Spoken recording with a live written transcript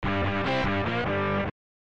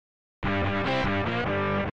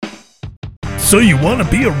So you want to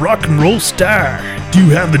be a rock and roll star? Do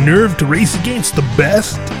you have the nerve to race against the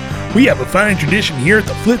best? We have a fine tradition here at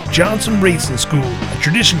the Flip Johnson Racing School, a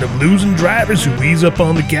tradition of losing drivers who ease up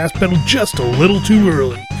on the gas pedal just a little too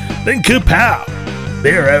early. Then kapow!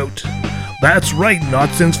 They're out. That's right, not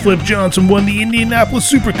since Flip Johnson won the Indianapolis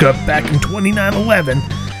Super Cup back in 29-11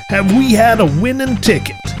 have we had a winning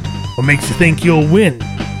ticket. What makes you think you'll win?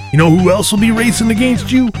 You know who else will be racing against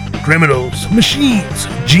you? Criminals, machines,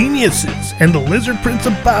 geniuses, and the lizard prince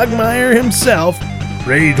of Bogmire himself,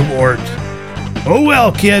 Rage Wart. Oh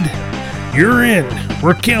well, kid. You're in.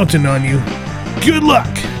 We're counting on you. Good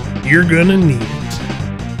luck. You're gonna need it.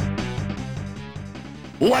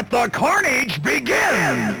 Let the carnage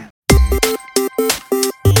begin!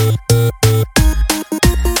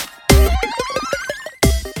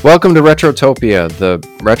 Welcome to Retrotopia, the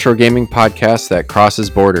retro gaming podcast that crosses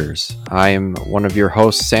borders. I am one of your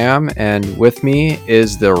hosts, Sam, and with me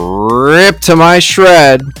is the rip to my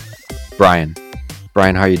shred, Brian.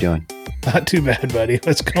 Brian, how are you doing? Not too bad, buddy.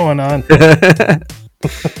 What's going on?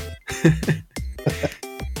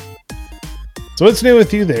 So what's new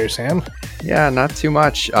with you there, Sam? Yeah, not too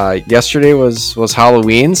much. Yesterday was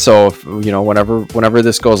Halloween, so if, whenever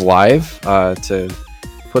this goes live, to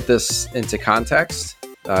put this into context,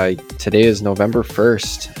 today is November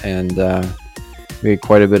 1st, and we had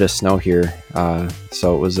quite a bit of snow here,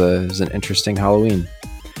 so it was an interesting Halloween.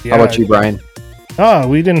 Yeah, how about you, Brian? Oh,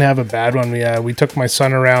 we didn't have a bad one. We took my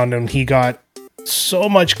son around, and he got so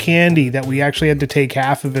much candy that we actually had to take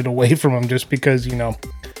half of it away from him just because,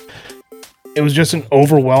 it was just an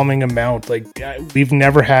overwhelming amount. Like, we've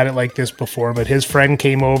never had it like this before, but his friend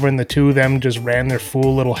came over and the two of them just ran their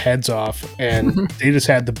fool little heads off, and they just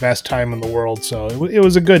had the best time in the world. So it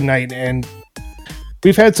was a good night, and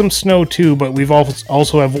we've had some snow too, but we've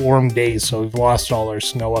also have warm days, so we've lost all our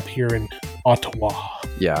snow up here in Ottawa.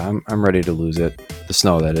 Yeah, I'm ready to lose it. The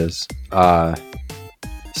snow, that is.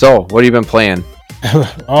 So, what have you been playing?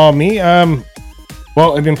 Oh, me?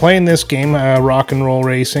 Well, I've been playing this game, Rock and Roll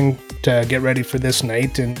Racing, to get ready for this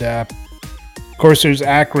night, and of course there's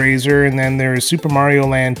ActRaiser, and then there's Super Mario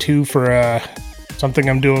Land 2 for something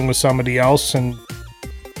I'm doing with somebody else, and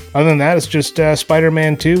other than that, it's just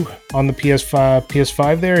Spider-Man 2 on the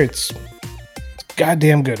PS5 there. It's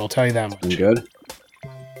goddamn good, I'll tell you that much. Good?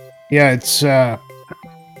 Yeah, it's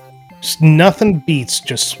nothing beats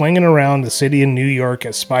just swinging around the city in New York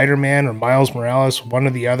as Spider-Man or Miles Morales, one or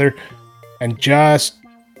the other, and just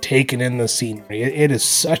taking in the scenery. It is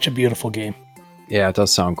such a beautiful game. Yeah, it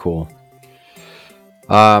does sound cool.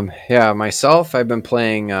 Myself, I've been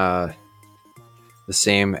playing the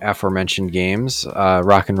same aforementioned games,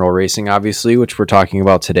 Rock and Roll Racing, obviously, which we're talking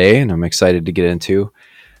about today, and I'm excited to get into.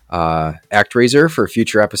 ActRaiser for a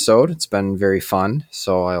future episode. It's been very fun,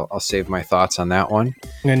 so I'll save my thoughts on that one.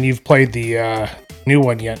 And you've played the new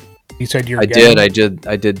one yet? You said you're. I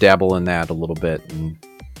did dabble in that a little bit, and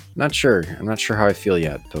I'm not sure how I feel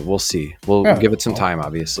yet, but we'll see. We'll give it some time,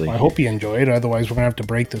 obviously. Well, I hope you enjoy it. Otherwise, we're gonna have to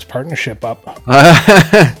break this partnership up.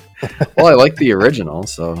 Well, I like the original,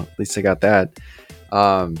 so at least I got that.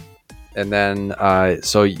 And then,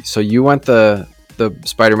 so you went the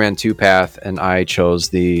Spider-Man 2 path, and I chose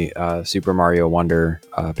the Super Mario Wonder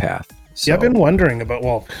path. So. Yeah, I've been wondering about.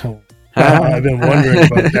 Well, I've been wondering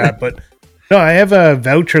about that, but. No, I have a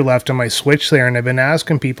voucher left on my Switch there, and I've been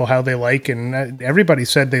asking people how they like it, and everybody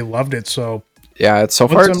said they loved it. So yeah, it's so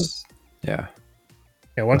far. Once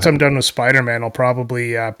I'm done with Spider-Man, I'll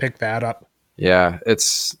probably pick that up. Yeah,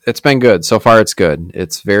 it's been good so far. It's good.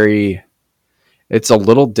 It's a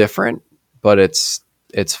little different, but it's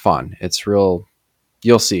fun. It's real.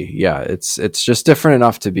 You'll see. Yeah, it's just different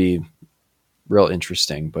enough to be real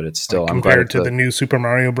interesting, but it's still compared to the new Super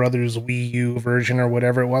Mario Brothers Wii U version or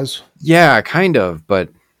whatever it was. Yeah, kind of, but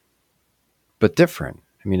different.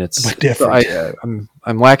 I mean, it's different.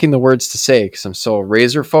 I'm lacking the words to say because I'm so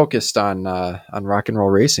razor focused on Rock and Roll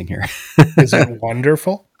Racing here. Is it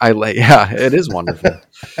wonderful? Yeah, it is wonderful.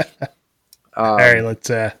 All right, let's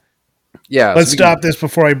stop this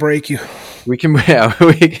before I break you. We can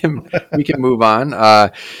move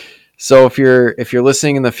on. So if you're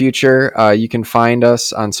listening in the future, you can find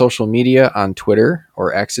us on social media on Twitter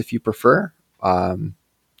or X if you prefer, or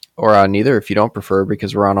on neither if you don't prefer,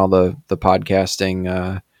 because we're on all the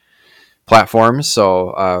podcasting platforms.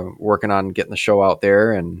 So working on getting the show out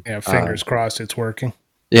there, and fingers crossed it's working.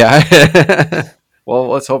 Yeah, well,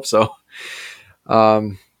 let's hope so.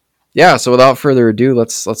 So without further ado,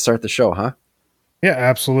 let's start the show, huh? Yeah,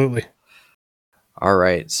 absolutely. All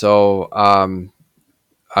right, so.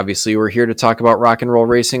 Obviously, we're here to talk about Rock and Roll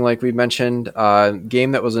Racing, like we mentioned.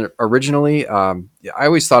 Game that was originally, I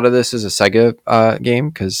always thought of this as a Sega game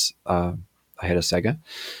because had a Sega.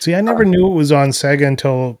 See, I never knew it was on Sega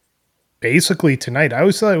until basically tonight. I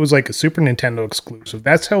always thought it was like a Super Nintendo exclusive.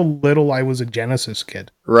 That's how little I was a Genesis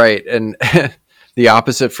kid. Right, and the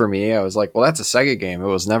opposite for me. I was like, well, that's a Sega game. It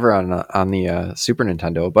was never on the Super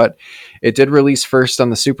Nintendo, but it did release first on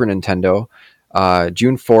the Super Nintendo.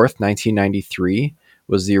 June 4th, 1993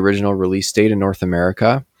 was the original release date in North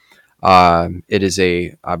America. It is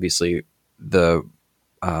obviously the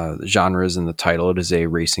genres in the title. It is a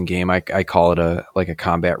racing game. I call it a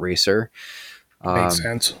combat racer. Makes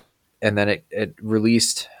sense. And then it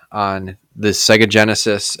released on the Sega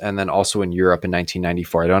Genesis and then also in Europe in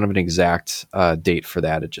 1994. I don't have an exact date for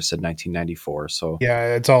that. It just said 1994. So yeah,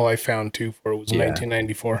 that's all I found too for it was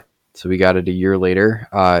 1994. So we got it a year later.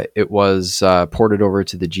 It was ported over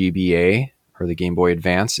to the GBA or the Game Boy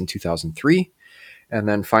Advance in 2003. And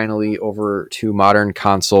then finally over to modern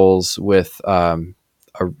consoles with a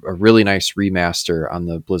really nice remaster on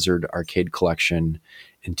the Blizzard Arcade Collection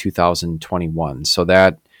in 2021. So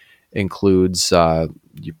that includes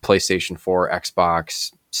PlayStation 4,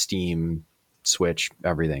 Xbox, Steam, Switch,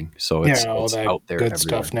 everything. So it's that out there. Good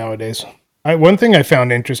stuff nowadays. One thing I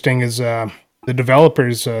found interesting is the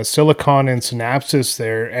developers, Silicon and Synapses,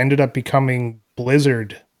 there ended up becoming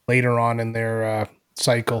Blizzard later on in their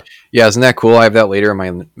cycle. Yeah, isn't that cool? I have that later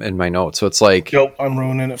in my notes. So it's like, nope, I'm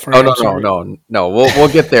ruining it for you. No. We'll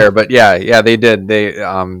get there. But yeah, they did.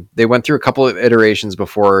 They went through a couple of iterations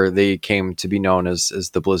before they came to be known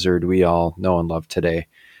as the Blizzard we all know and love today.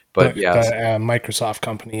 But the Microsoft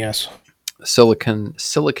company, yes.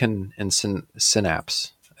 Silicon and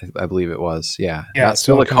Synapse, I believe it was. Yeah, not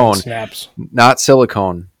Silicon Synapse, not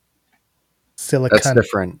silicone. Silicon. That's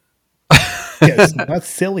different. Yes, not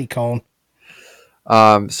silicone.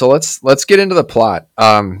 So let's get into the plot.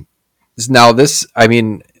 Now this, I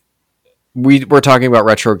mean, we're talking about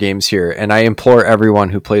retro games here, and I implore everyone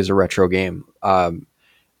who plays a retro game,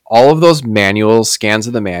 all of those scans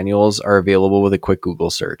of the manuals are available with a quick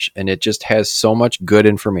Google search, and it just has so much good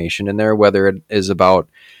information in there, whether it is about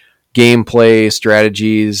gameplay,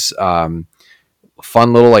 strategies,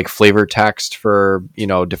 fun little like flavor text for,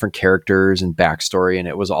 different characters and backstory. And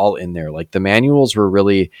it was all in there. Like the manuals were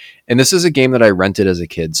really, and this is a game that I rented as a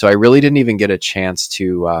kid. So I really didn't even get a chance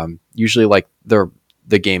to, usually like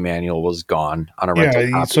the game manual was gone on a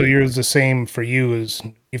rental copy. So yours the same for you as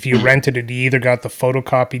if you rented it, you either got the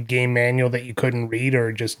photocopied game manual that you couldn't read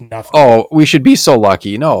or just nothing. Oh, we should be so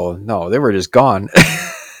lucky. No, they were just gone.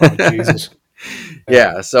 Oh, Jesus.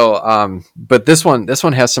 Yeah. So, but this one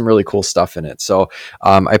has some really cool stuff in it. So,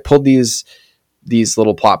 I pulled these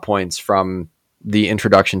little plot points from the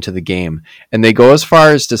introduction to the game, and they go as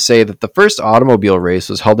far as to say that the first automobile race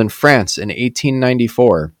was held in France in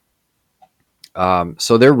 1894.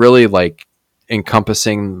 So they're really like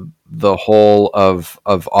encompassing the whole of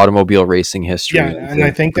automobile racing history. Yeah. And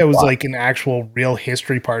I think that was like an actual real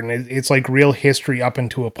history part. And it's like real history up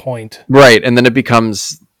into a point. Right. And then it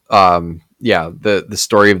becomes, the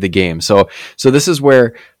story of the game. So this is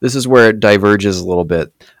where it diverges a little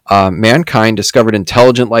bit. Mankind discovered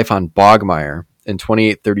intelligent life on Bogmire in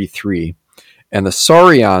 2833, and the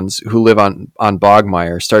Saurians who live on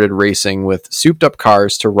Bogmire started racing with souped up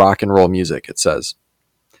cars to rock and roll music. It says,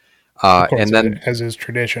 and then as is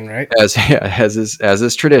tradition, right? As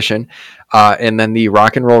is tradition, and then the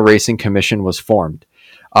Rock and Roll Racing Commission was formed.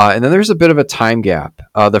 And then there's a bit of a time gap.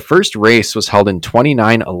 The first race was held in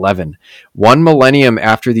 2911, 1 millennium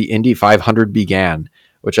after the Indy 500 began,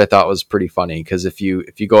 which I thought was pretty funny because if you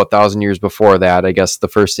go 1,000 years before that, I guess the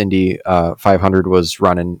first Indy 500 was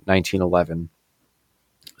run in 1911.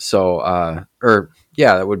 So,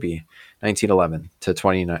 that would be 1911 to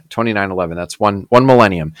 2911. That's one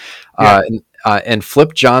millennium. Yeah. And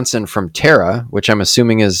Flip Johnson from Terra, which I'm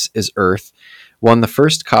assuming is Earth, won the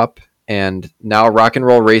first cup. And now rock and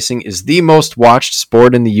roll racing is the most watched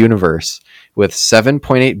sport in the universe, with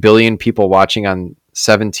 7.8 billion people watching on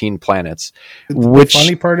 17 planets. The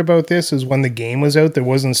funny part about this is when the game was out, there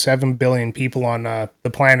wasn't 7 billion people on the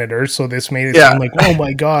planet Earth, so this made it seem like, oh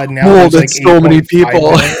my god, now there's like so many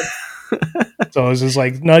people. So it's just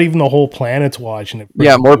like not even the whole planet's watching it.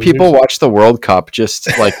 Yeah, more people watch the World Cup just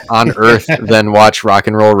like on Earth than watch rock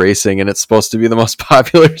and roll racing, and it's supposed to be the most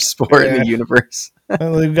popular sport in the universe.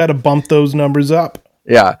 Well, they've got to bump those numbers up.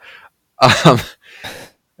 Yeah. All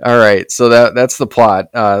right, so that's the plot.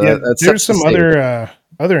 There's some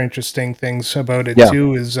other interesting things about it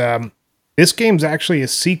too. Is this game's actually a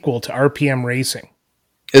sequel to RPM Racing.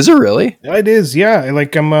 Is it really? It is, yeah.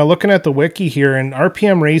 Like I'm looking at the wiki here, and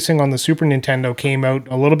RPM Racing on the Super Nintendo came out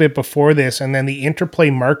a little bit before this, and then the Interplay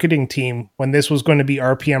marketing team, when this was going to be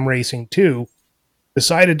RPM Racing 2,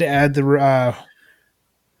 decided to add the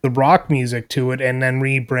the rock music to it and then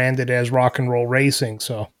rebranded as Rock and Roll Racing.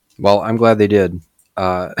 So, well, I'm glad they did,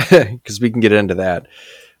 because we can get into that.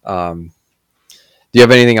 Do you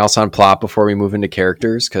have anything else on plot before we move into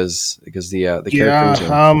characters? Because the characters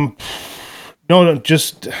are... no,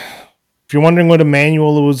 just if you're wondering what a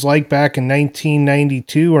manual was like back in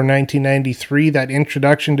 1992 or 1993, that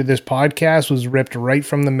introduction to this podcast was ripped right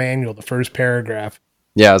from the manual, the first paragraph.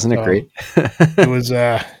 Yeah, isn't it great? It was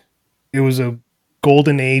a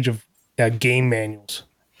golden age of game manuals.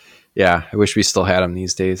 Yeah, I wish we still had them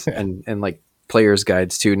these days, and like players'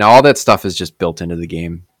 guides too. Now all that stuff is just built into the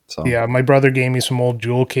game. So yeah, my brother gave me some old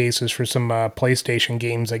jewel cases for some PlayStation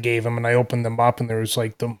games I gave him, and I opened them up, and there was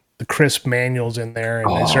like the crisp manuals in there,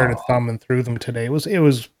 and I started thumbing through them today. It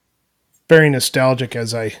was very nostalgic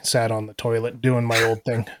as I sat on the toilet doing my old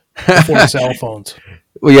thing before cell phones.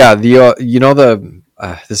 Well, yeah,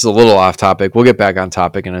 this is a little off topic. We'll get back on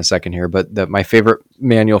topic in a second here, but my favorite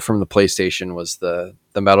manual from the PlayStation was the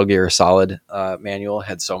Metal Gear Solid manual. It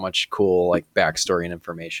had so much cool like backstory and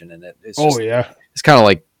information in it. It's it's kind of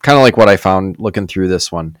like what I found looking through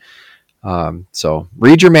this one. So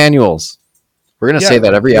read your manuals. We're going to say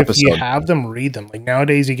that every episode. If you have them, read them. Like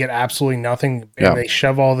nowadays you get absolutely nothing, and they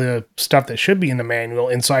shove all the stuff that should be in the manual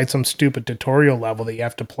inside some stupid tutorial level that you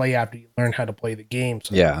have to play after you learn how to play the game.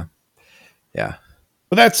 So. Yeah.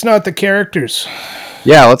 But that's not the characters.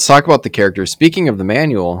 Yeah, let's talk about the characters. Speaking of the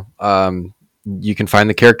manual, you can find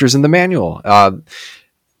the characters in the manual.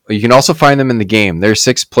 You can also find them in the game. There's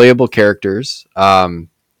 6 playable characters, and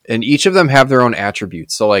each of them have their own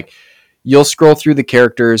attributes. So like you'll scroll through the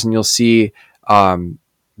characters and you'll see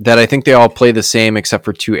that I think they all play the same except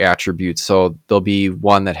for 2 attributes. So there'll be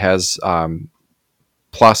one that has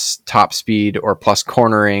plus top speed or plus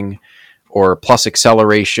cornering or plus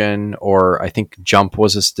acceleration, or I think jump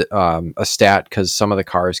was a stat because some of the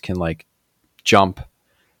cars can like jump.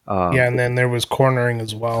 And then there was cornering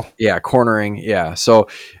as well. Yeah, cornering. Yeah. So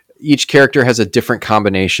each character has a different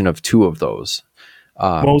combination of 2 of those.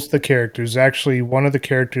 Most of the characters. Actually, one of the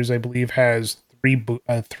characters I believe has 3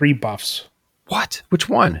 buffs. What? Which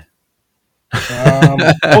one?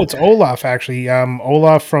 It's Olaf, actually.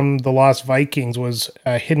 Olaf from the Lost Vikings was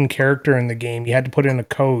a hidden character in the game. You had to put in a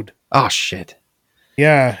code. Oh, shit.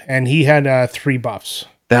 Yeah, and he had 3 buffs.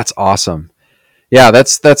 That's awesome. Yeah,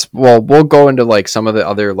 that's well, we'll go into like some of the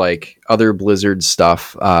other Blizzard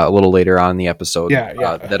stuff a little later on in the episode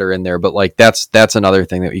that are in there. But like that's another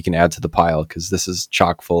thing that we can add to the pile because this is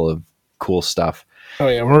chock full of cool stuff. Oh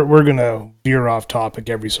yeah, we're gonna veer off topic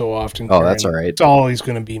every so often. Oh, that's all right. It's always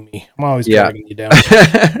gonna be me. I'm always dragging you down.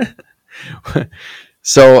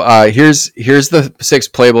 So here's the 6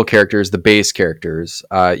 playable characters, the base characters.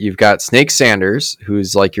 You've got Snake Sanders,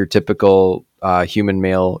 who's like your typical human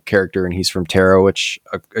male character, and he's from Terra, which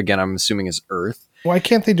again I'm assuming is Earth. Why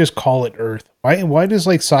can't they just call it Earth? Why does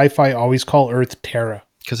like sci-fi always call Earth Terra?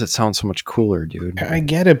 Because it sounds so much cooler, dude. I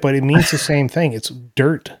get it, but it means the same thing. It's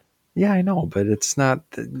dirt. Yeah, I know, but it's not.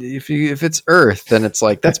 If it's Earth, then it's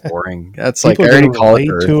like that's boring. That's People like I already call it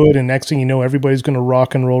Earth. To it, and next thing you know, everybody's going to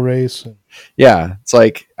rock and roll race. Yeah, it's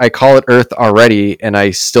like I call it Earth already, and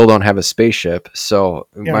I still don't have a spaceship, so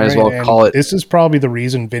might as well call it. This is probably the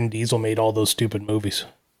reason Vin Diesel made all those stupid movies.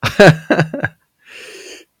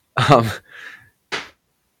 All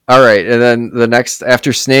right, and then the next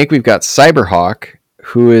after Snake, we've got Cyberhawk,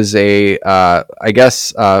 who is I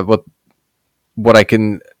guess what I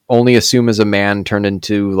can only assume is a man turned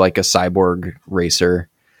into like a cyborg racer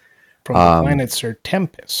from the planet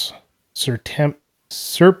Serpentis.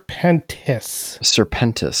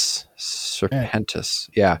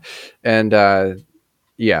 Yeah, and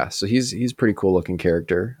so he's a pretty cool looking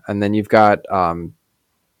character. And then you've got Ivan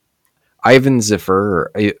Ziffer,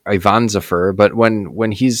 but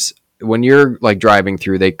when you're like driving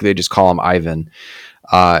through, they just call him Ivan.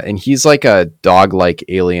 And he's like a dog-like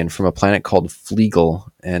alien from a planet called Fleagle,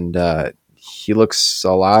 and he looks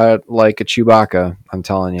a lot like a Chewbacca, I'm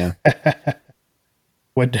telling you.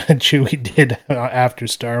 What Chewie did after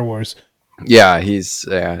Star Wars. Yeah,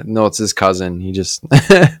 it's his cousin. He just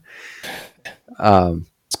and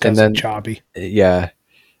then Choppy. Yeah.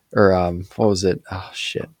 Or what was it? Oh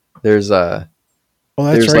shit. There's a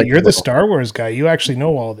that's right. Like you're the Star Wars guy. You actually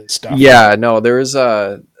know all this stuff. Yeah, no, there was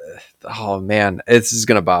a oh man, this is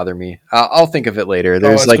gonna bother me. I'll think of it later.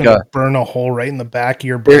 There's like burn a hole right in the back of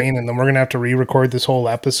your brain, and then we're gonna have to re-record this whole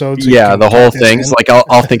episode. So the whole thing. So like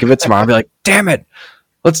I'll think of it tomorrow. I'll be like, damn it,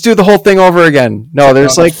 let's do the whole thing over again. No,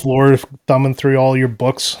 there's like floor thumbing through all your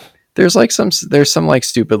books. There's some like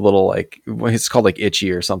stupid little like it's called like Itchy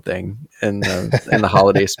or something in the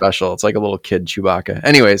holiday special. It's like a little kid Chewbacca.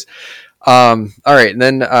 Anyways, All right, and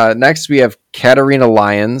then next we have Katarina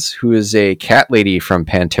Lyons, who is a cat lady from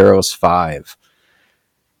Panteros 5.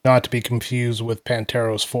 Not to be confused with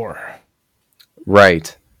Panteros 4.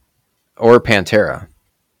 Right. Or Pantera,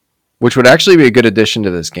 which would actually be a good addition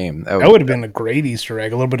to this game. That would have been a great Easter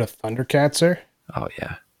egg. A little bit of Thundercats there. Oh,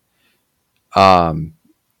 yeah.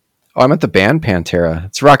 I meant the band Pantera.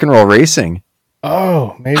 It's Rock and Roll Racing.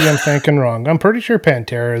 Oh, maybe I'm thinking wrong. I'm pretty sure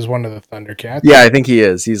Pantera is one of the Thundercats. Yeah, I think he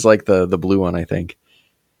is. He's like the blue one, I think.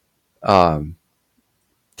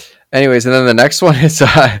 Anyways, and then the next one is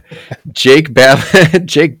Jake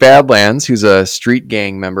Badlands, who's a street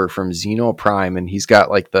gang member from Xeno Prime, and he's got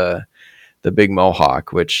like the big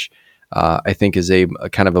mohawk, which I think is a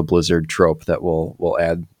kind of a Blizzard trope that we'll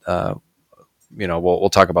add. We'll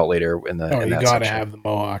talk about later in the. Oh, you gotta have the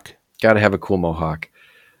mohawk. Got to have a cool mohawk.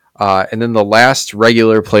 And then the last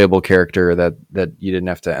regular playable character that you didn't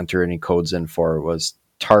have to enter any codes in for was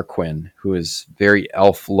Tarquin, who is very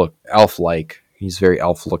elf-like. He's very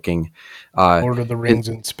elf-looking. Lord of the Rings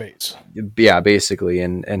in space. Yeah, basically.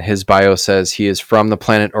 And his bio says he is from the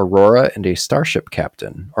planet Aurora and a starship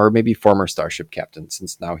captain, or maybe former starship captain,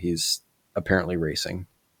 since now he's apparently racing.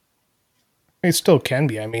 It still can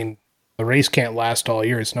be. I mean, the race can't last all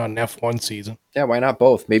year. It's not an F1 season. Yeah, why not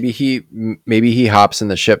both? Maybe he hops in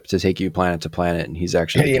the ship to take you planet to planet, and he's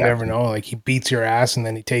actually you never know. Like he beats your ass, and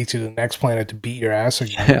then he takes you to the next planet to beat your ass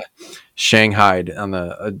again. Shanghai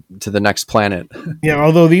on to the next planet. Yeah,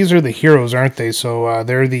 although these are the heroes, aren't they? So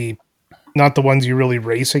they're not the ones you really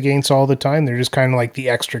race against all the time. They're just kind of like the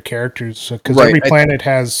extra characters. Because every planet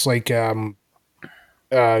has like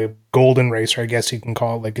golden racer, I guess you can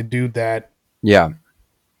call it, like a dude that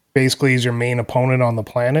basically is your main opponent on the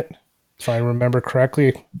planet. If I remember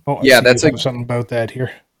correctly. That's something about that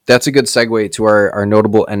here. That's a good segue to our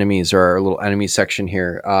notable enemies, or our little enemy section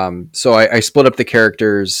here. So I split up the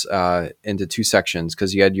characters into two sections,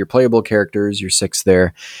 because you had your playable characters, your 6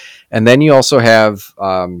 there, and then you also have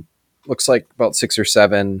looks like about 6 or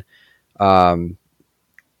 7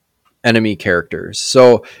 enemy characters.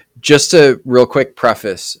 So just to real quick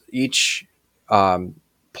preface, each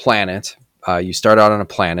planet. You start out on a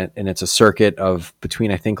planet, and it's a circuit of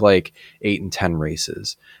between, I think, like 8 and 10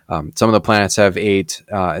 races. Some of the planets have 8,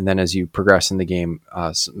 and then as you progress in the game,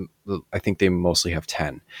 I think they mostly have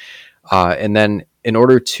 10. And then in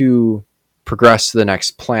order to progress to the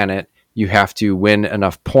next planet, you have to win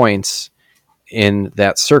enough points in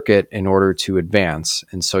that circuit in order to advance.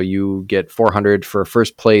 And so you get 400 for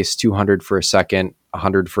first place, 200 for a second,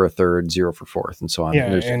 100 for a third, 0 for fourth, and so on. Yeah,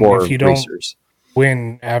 and there's and 4 if you racers.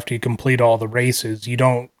 Win after you complete all the races, you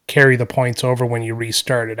don't carry the points over when you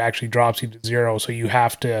restart. It actually drops you to 0, so you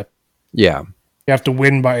have to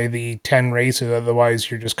win by the 10 races,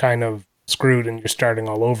 otherwise you're just kind of screwed and you're starting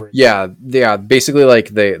all over again. Yeah, basically, like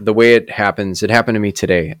the way it happened to me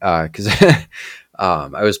today, because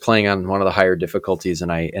I was playing on one of the higher difficulties,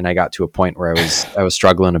 and I got to a point where I was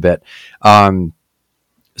struggling a bit.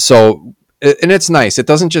 So and it's nice, it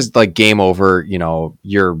doesn't just like game over,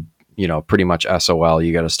 you're pretty much SOL,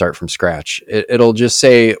 you got to start from scratch. It'll just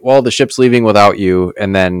say, well, the ship's leaving without you,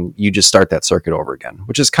 and then you just start that circuit over again,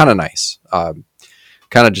 which is kind of nice. Kind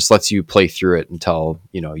of just lets you play through it until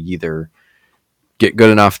you either get good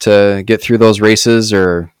enough to get through those races,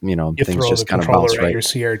 or things just kind of bounce right. Your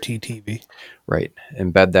CRT TV, right?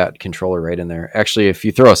 Embed that controller right in there. Actually, if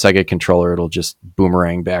you throw a Sega controller, it'll just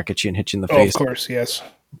boomerang back at you and hit you in the face. Of course, yes.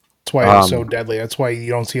 That's why it's so deadly. That's why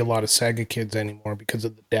you don't see a lot of Sega kids anymore, because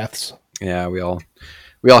of the deaths. Yeah, we all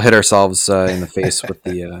hit ourselves in the face with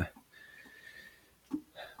the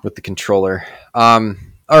controller. All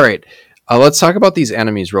right, let's talk about these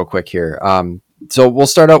enemies real quick here. So we'll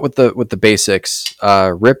start out with the basics.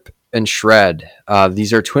 Rip and Shred.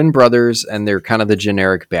 These are twin brothers, and they're kind of the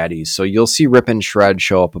generic baddies. So you'll see Rip and Shred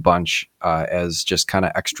show up a bunch as just kind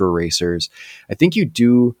of extra racers. I think you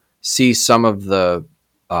do see some of the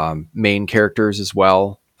main characters as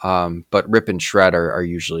well, but Rip and Shred are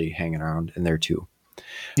usually hanging around in there too.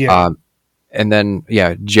 Yeah. And then do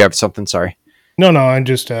you have something? Sorry. No, I'm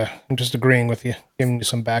just agreeing with you, giving you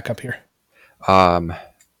some backup here.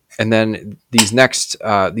 And then these next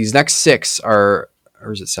 6 are,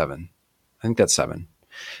 or is it 7? I think that's 7.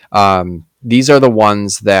 These are the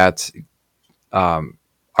ones that are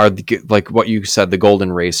like what you said, the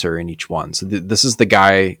golden racer in each one. So this is the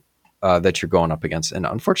guy that you're going up against, and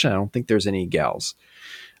unfortunately, I don't think there's any gals.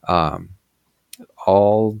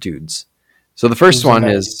 All dudes. So the first one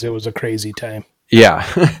is. It was a crazy time. Yeah.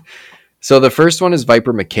 So the first one is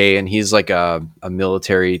Viper McKay, and he's like a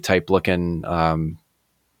military type looking,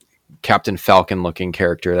 Captain Falcon looking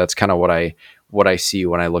character. That's kind of what I see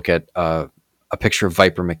when I look at a picture of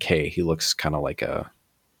Viper McKay. He looks kind of like a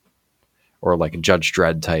Judge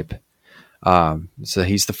Dredd type. So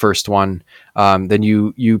he's the first one. Then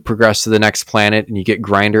you progress to the next planet and you get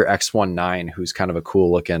Grinder X19, who's kind of a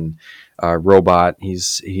cool looking robot.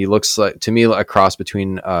 He looks like, to me, a cross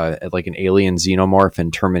between like an alien xenomorph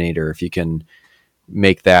and Terminator. If you can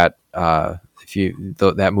make that,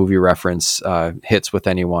 that movie reference hits with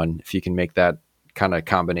anyone, if you can make that kind of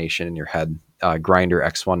combination in your head, Grinder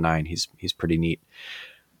X19, he's pretty neat.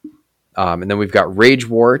 And then we've got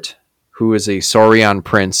Ragewort, who is a Saurian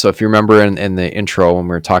prince. So if you remember in the intro when we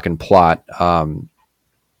were talking plot,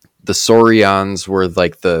 the Saurians were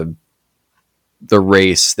like the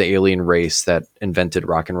race, the alien race that invented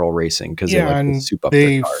rock and roll racing, because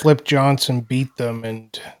they Flip Johnson beat them,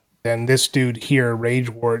 and then this dude here,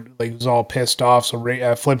 Ragewort, like was all pissed off.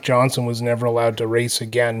 So Flip Johnson was never allowed to race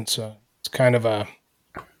again. So it's kind of a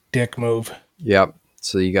dick move. Yep.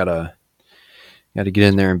 So you gotta get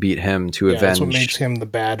in there and beat him to avenge. That's what makes him the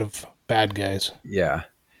bad of bad guys. Yeah.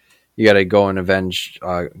 You got to go and avenge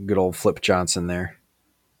good old Flip Johnson there.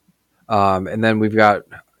 And then we've got,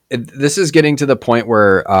 this is getting to the point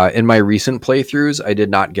where in my recent playthroughs, I did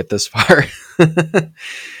not get this far.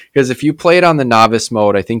 Because if you play it on the novice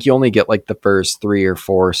mode, I think you only get like the first 3 or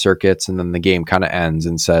 4 circuits, and then the game kind of ends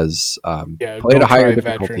and says, play at a higher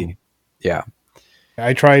difficulty. Veteran. Yeah.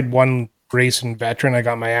 I tried one race in Veteran. I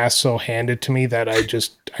got my ass so handed to me that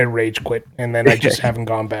I rage quit, and then I just haven't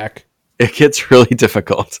gone back. It gets really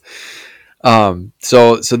difficult.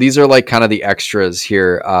 So these are like kind of the extras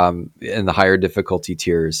here in the higher difficulty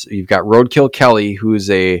tiers. You've got Roadkill Kelly,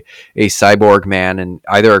 who's a cyborg man and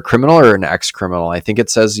either a criminal or an ex-criminal. I think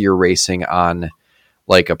it says you're racing on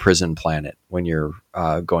like a prison planet when you're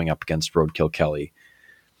going up against Roadkill Kelly.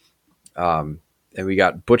 And we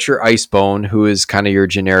got Butcher Icebone, who is kind of your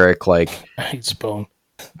generic like Icebone.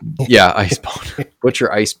 Yeah, Icebone. Butcher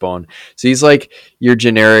Icebone. So he's like your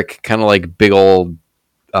generic kind of like big old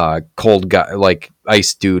cold guy, like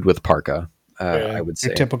ice dude with parka. I would say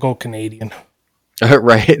your typical Canadian.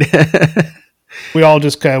 Right. We all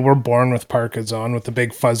just we're born with parkas on with the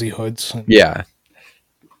big fuzzy hoods. Yeah.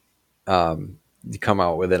 You come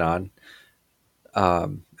out with it on.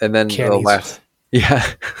 And then the last,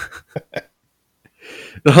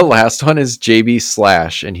 the last one is JB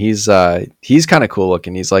Slash, and he's kind of cool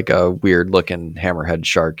looking. He's like a weird looking hammerhead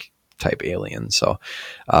shark type alien. So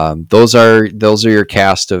those are your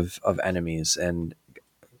cast of enemies, and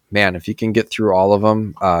man, if you can get through all of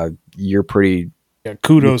them, you're pretty. Yeah,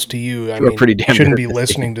 kudos to you. I mean, pretty damn you shouldn't good be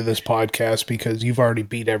listening to this podcast because you've already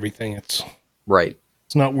beat everything. It's right.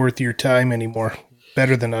 It's not worth your time anymore.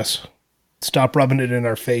 Better than us. Stop rubbing it in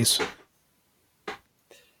our face.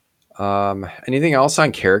 Anything else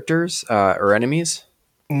on characters or enemies?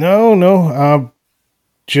 No.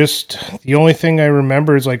 Just the only thing I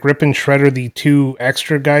remember is like Rip and Shredder, the 2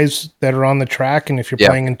 extra guys that are on the track. And if you're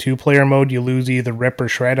playing in 2-player mode, you lose either Rip or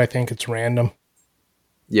Shred. I think it's random.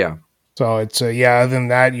 Yeah. So it's other than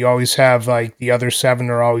that, you always have like the other 7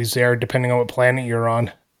 are always there depending on what planet you're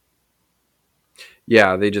on.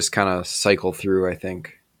 Yeah, they just kind of cycle through, I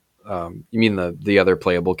think. You mean the other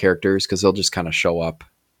playable characters, because they'll just kind of show up.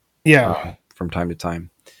 Yeah. From time to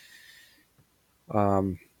time.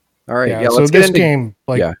 All right. Yeah, so this game,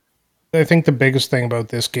 I think the biggest thing about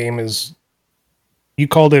this game is you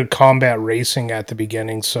called it combat racing at the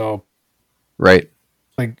beginning. So, right.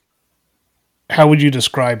 Like, how would you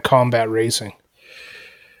describe combat racing?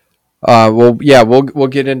 Well, yeah, we'll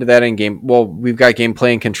get into that in game. Well, we've got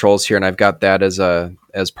gameplay and controls here, and I've got that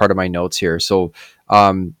as part of my notes here. So,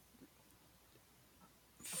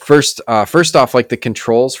 First off, like the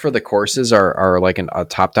controls for the courses are like a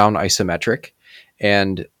top-down isometric.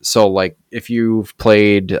 And so like if you've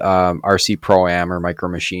played RC Pro-Am or Micro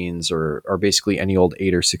Machines or basically any old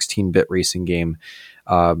 8 or 16-bit racing game,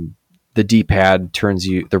 the D-pad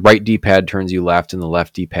the right D-pad turns you left and the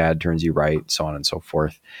left D-pad turns you right, so on and so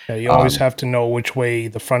forth. Yeah, you always have to know which way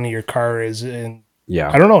the front of your car is. And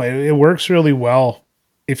yeah, I don't know. It works really well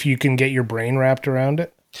if you can get your brain wrapped around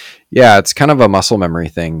it. Yeah, it's kind of a muscle memory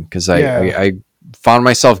thing because I found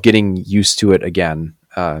myself getting used to it again,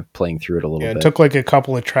 playing through it a little bit. It took like a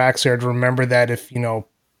couple of tracks there to remember that if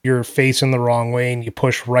you're facing the wrong way and you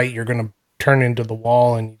push right, you're going to turn into the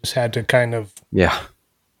wall, and you just had to kind of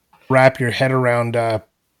wrap your head around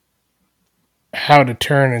how to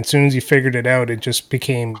turn. And as soon as you figured it out, it just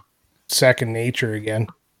became second nature again.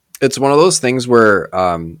 It's one of those things where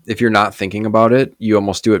if you're not thinking about it, you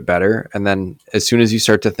almost do it better. And then as soon as you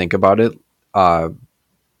start to think about it,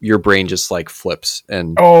 your brain just like flips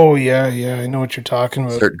and I know what you're talking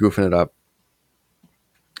about. Start goofing it up.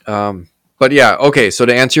 But yeah, okay. So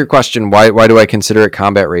to answer your question, why do I consider it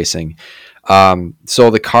combat racing? So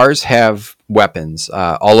the cars have weapons.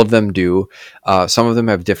 All of them do. Some of them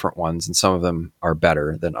have different ones, and some of them are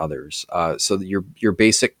better than others. So your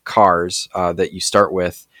basic cars that you start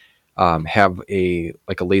with have a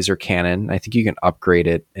laser cannon. I think you can upgrade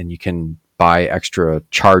it, and you can buy extra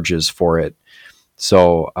charges for it.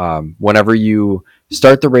 So whenever you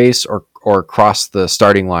start the race or cross the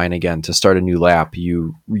starting line again to start a new lap,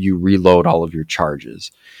 you reload all of your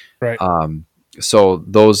charges. Right. So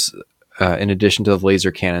those, in addition to the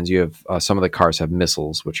laser cannons, you have some of the cars have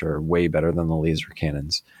missiles, which are way better than the laser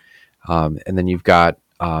cannons. And then you've got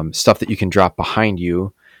stuff that you can drop behind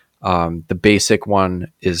you. The basic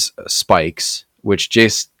one is spikes, which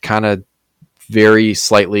just kind of very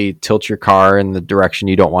slightly tilt your car in the direction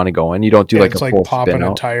you don't want to go in. You don't do like it's a like full popping spin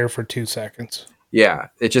a out. tire for 2 seconds. Yeah,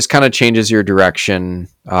 it just kind of changes your direction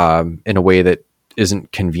in a way that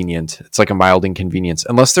isn't convenient. It's like a mild inconvenience,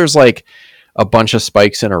 unless there's like a bunch of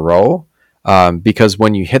spikes in a row, because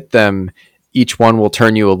when you hit them, each one will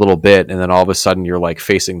turn you a little bit, and then all of a sudden you're like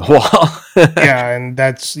facing the wall. Yeah, and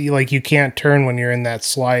that's like you can't turn when you're in that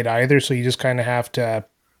slide either, so you just kind of have to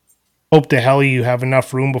hope to hell you have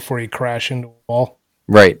enough room before you crash into a wall.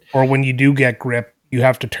 Right. Or when you do get grip, you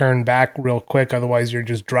have to turn back real quick, otherwise you're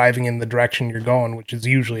just driving in the direction you're going, which is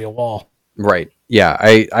usually a wall. Right. Yeah,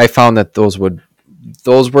 I found that those were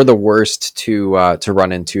the worst to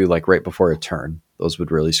run into, like right before a turn. Those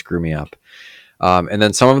would really screw me up. And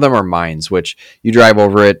then some of them are mines, which you drive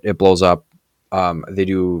over it, it blows up. They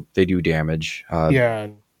do damage. Yeah.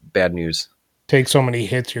 Bad news. Take so many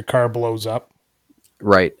hits, your car blows up.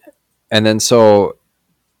 Right. And then so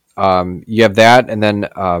you have that, and then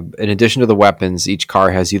in addition to the weapons, each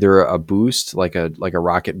car has either a boost, like a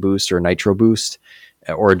rocket boost or a nitro boost,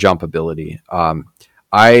 or a jump ability.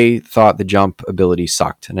 I thought the jump ability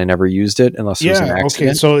sucked, and I never used it unless it was an accident.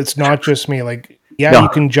 Okay, so it's not just me. Like, yeah, No. You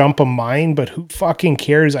can jump a mine, but who fucking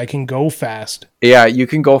cares? I can go fast. Yeah, you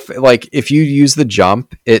can go like if you use the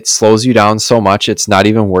jump, it slows you down so much it's not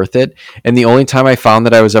even worth it. And the only time I found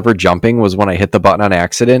that I was ever jumping was when I hit the button on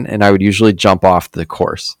accident, and I would usually jump off the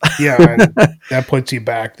course. Yeah, and that puts you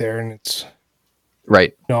back there, and it's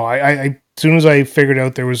Right. no. I as soon as I figured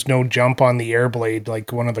out there was no jump on the air blade,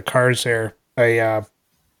 like one of the cars there,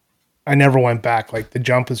 I never went back. Like the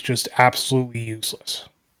jump is just absolutely useless.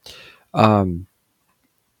 Hold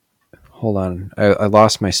on, I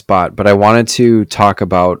lost my spot, but I wanted to talk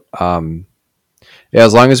about yeah,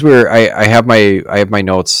 as long as I have my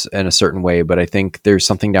notes in a certain way, but I think there's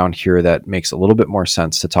something down here that makes a little bit more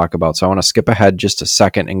sense to talk about. So I want to skip ahead just a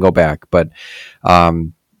second and go back. But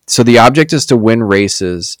so the object is to win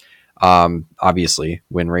races, obviously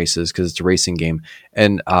win races because it's a racing game,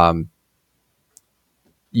 and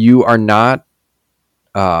you are not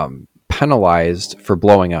penalized for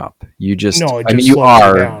blowing up. You just, No, it I mean, just you slows you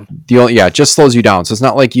are down. it just slows you down. So it's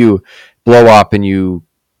not like you blow up and you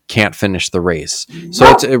can't finish the race.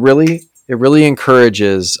 So it really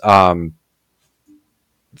encourages for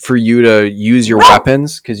you to use your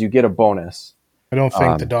weapons because you get a bonus. I don't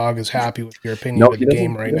think the dog is happy with your opinion No, of the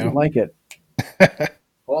game right he doesn't now. like it.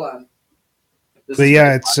 Hold on. But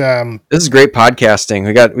yeah, it's This is great podcasting.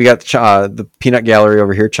 We got the peanut gallery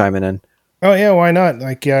over here chiming in. oh yeah, why not?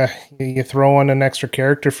 Like you throw on an extra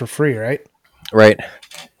character for free, right? Right.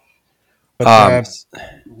 But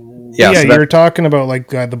Yeah, yeah, so you were talking about like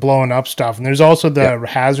the blowing up stuff, and there's also the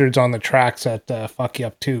hazards on the tracks that fuck you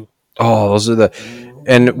up too. oh, those are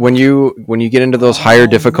and when you get into those higher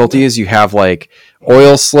difficulties, you have like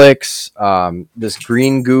oil slicks, this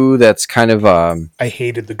green goo that's kind of I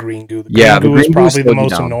hated the green goo. The Yeah, green the goo is green goo probably slowed the you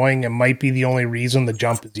most down. annoying and might be the only reason the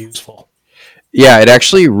jump is useful. yeah, it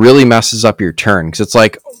actually really messes up your turn because it's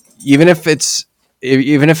like even if it's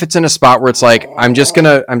in a spot where it's like I'm just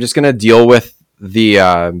gonna deal with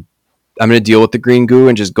the I'm going to deal with the green goo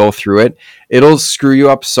and just go through it. It'll screw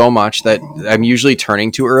you up so much that I'm usually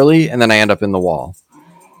turning too early and then I end up in the wall.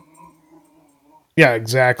 Yeah,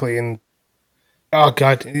 exactly. And oh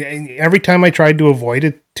god, every time I tried to avoid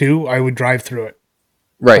it too, I would drive through it.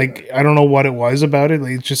 Right. Like I don't know what it was about it.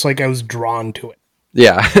 Like, it's just like I was drawn to it.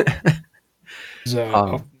 Yeah.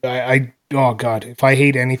 So, I oh god, if I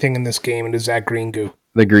hate anything in this game, it is that green goo.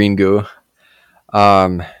 The green goo.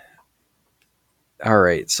 All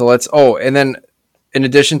right. So and then in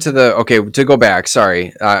addition to to go back,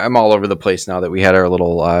 sorry, I'm all over the place now that we had our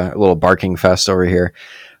little barking fest over here.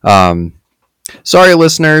 Sorry,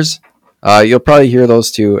 listeners. You'll probably hear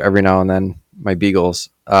those two every now and then, my beagles.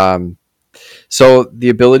 So the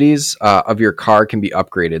abilities of your car can be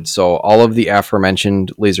upgraded. So all of the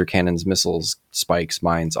aforementioned laser cannons, missiles, spikes,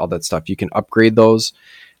 mines, all that stuff, you can upgrade those.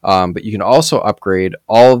 But you can also upgrade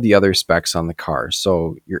all of the other specs on the car.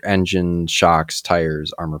 So your engine, shocks,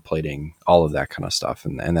 tires, armor plating, all of that kind of stuff.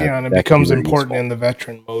 And that, Yeah, and it that can be becomes very important useful. in the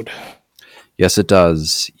veteran mode. Yes, it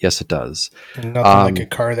does. Yes, it does. And nothing like a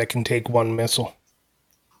car that can take one missile.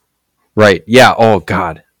 Right. Yeah. Oh,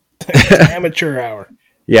 God. Amateur hour.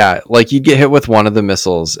 Yeah, like you get hit with one of the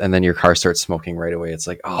missiles and then your car starts smoking right away. It's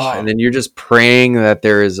like, and then you're just praying that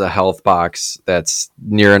there is a health box that's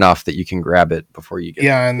near enough that you can grab it before you get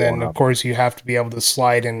and then of course you have to be able to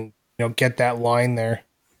slide and get that line there.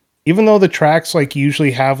 Even though the tracks like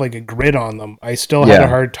usually have like a grid on them, I still had a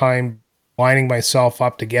hard time lining myself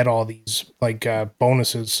up to get all these like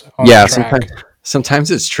bonuses on the track.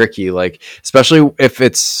 Sometimes it's tricky, like especially if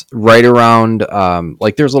it's right around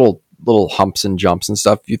like there's little humps and jumps and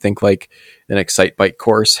stuff. You think like an Excite Bike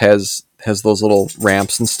course has those little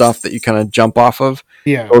ramps and stuff that you kind of jump off of.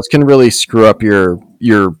 Yeah, those can really screw up your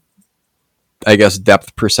I guess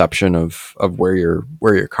depth perception of where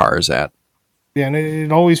your car is at. Yeah, and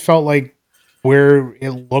it always felt like where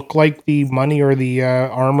it looked like the money or the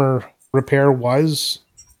armor repair was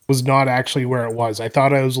not actually where it was. I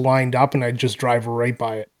thought I was lined up and I'd just drive right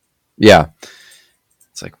by it. Yeah,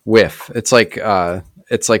 it's like whiff. It's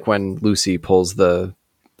like when Lucy pulls the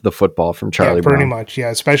football from Charlie Brown. Pretty much, yeah.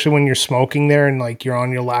 Especially when you're smoking there and like you're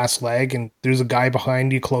on your last leg and there's a guy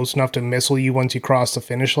behind you close enough to missile you once you cross the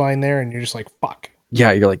finish line there, and you're just like, fuck.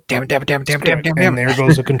 Yeah, you're like, damn it. And there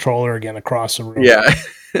goes the controller again across the room. Yeah.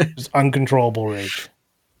 Just uncontrollable rage.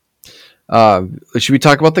 Should we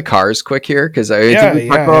talk about the cars quick here? Because I think we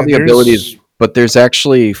talked about all the abilities, but there's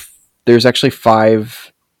actually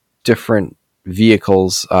 5 different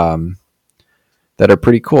vehicles that are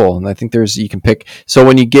pretty cool, and I think you can pick. So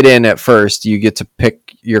when you get in at first, you get to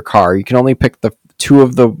pick your car. You can only pick the two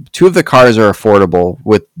of the cars are affordable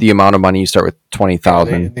with the amount of money. You start with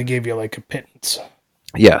 20,000. Yeah, they gave you like a pittance.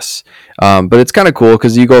 Yes, but it's kind of cool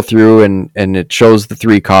because you go through and it shows the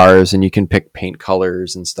 3 cars, and you can pick paint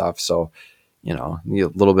colors and stuff. So a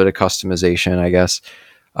little bit of customization, I guess.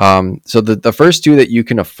 So the first 2 that you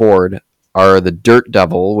can afford are the Dirt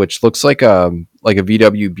Devil, which looks like a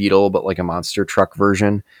VW Beetle, but like a monster truck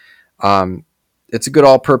version. It's a good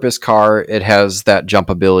all-purpose car. It has that jump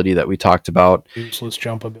ability that we talked about. Useless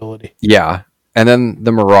jump ability. Yeah. And then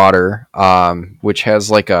the Marauder, which has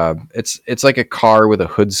like it's like a car with a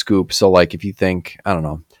hood scoop. So like if you think, I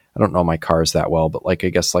don't know my cars that well, but like I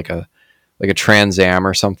guess like a Trans Am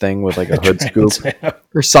or something with like a hood scoop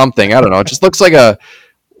or something. I don't know. It just looks like a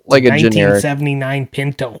generic 1979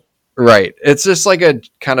 Pinto. Right. It's just like a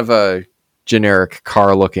kind of a generic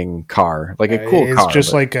car looking car, like a cool car. It's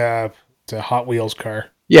just like it's a Hot Wheels car.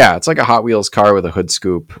 Yeah, it's like a Hot Wheels car with a hood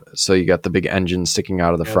scoop. So you got the big engine sticking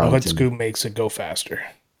out of the front. The hood scoop makes it go faster.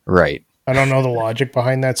 Right. I don't know the logic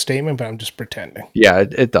behind that statement, but I'm just pretending. Yeah,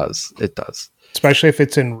 it does. It does. Especially if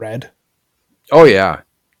it's in red. Oh, yeah.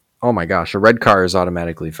 Oh, my gosh. A red car is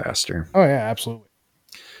automatically faster. Oh, yeah, absolutely.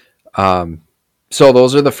 So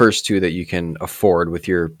those are the first 2 that you can afford with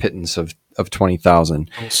your pittance of 20,000.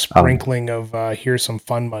 Sprinkling of here's some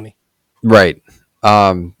fun money. Right.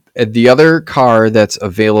 The other car that's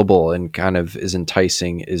available and kind of is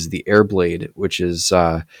enticing is the Airblade, which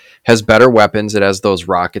has better weapons. It has those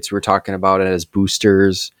rockets we were talking about. It has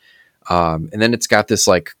boosters. And then it's got this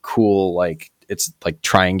like cool, like it's like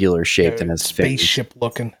triangular shaped and has spaceship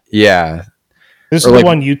looking. Yeah. This is the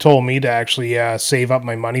one you told me to actually save up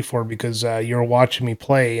my money for because you were watching me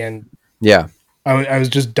play, and yeah, I was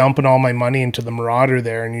just dumping all my money into the Marauder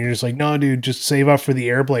there, and you're just like, no, dude, just save up for the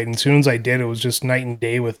Airblade. And as soon as I did, it was just night and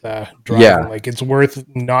day with driving. Yeah. Like it's worth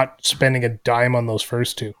not spending a dime on those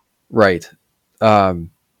first 2. Right. And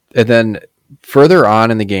then further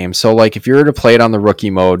on in the game, so like if you were to play it on the rookie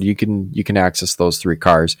mode, you can access those 3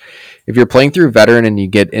 cars. If you're playing through veteran and you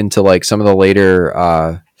get into like some of the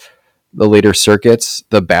later circuits,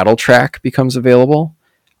 the battle track becomes available.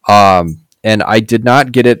 And I did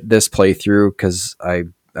not get it this playthrough because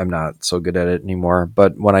I'm not so good at it anymore.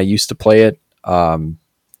 But when I used to play it,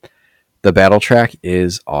 the battle track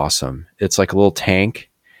is awesome. It's like a little tank.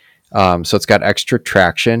 So it's got extra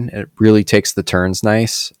traction. It really takes the turns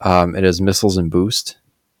nice. It has missiles and boost.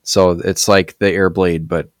 So it's like the Airblade,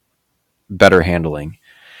 but better handling.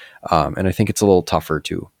 And I think it's a little tougher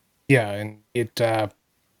too. Yeah, and it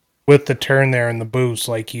with the turn there and the boost,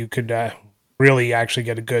 like you could really actually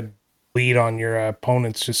get a good lead on your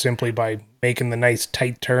opponents just simply by making the nice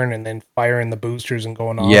tight turn and then firing the boosters and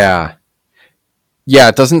going off. Yeah,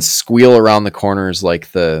 it doesn't squeal around the corners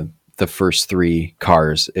like the first 3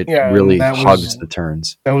 cars. It really hugs the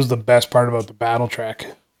turns. That was the best part about the battle track.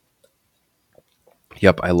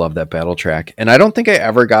 Yep, I love that battle track. And I don't think I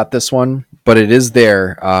ever got this one, but it is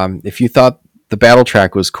there. If you thought the battle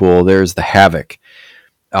track was cool, there's the Havoc.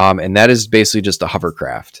 And that is basically just a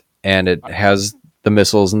hovercraft. And it has the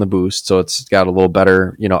missiles and the boost, so it's got a little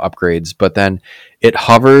better, upgrades. But then it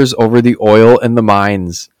hovers over the oil and the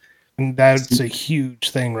mines. And that's a huge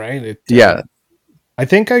thing, right? Yeah. I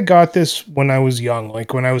think I got this when I was young.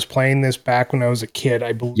 Like when I was playing this back when I was a kid,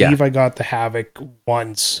 I believe I got the Havoc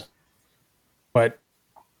once. But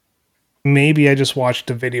maybe I just watched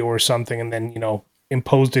a video or something and then,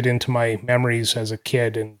 imposed it into my memories as a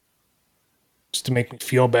kid and just to make me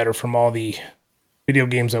feel better from all the video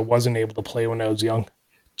games I wasn't able to play when I was young.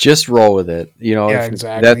 Just roll with it. Yeah,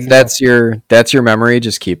 exactly. That's your memory.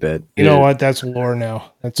 Just keep it. You know what? That's lore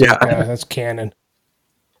now. That's that's canon.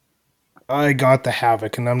 I got the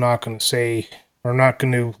Havoc, and I'm not going to say, or not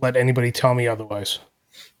going to let anybody tell me otherwise.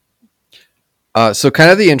 So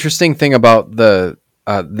kind of the interesting thing about the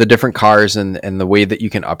different cars and the way that you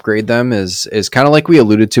can upgrade them is kind of like we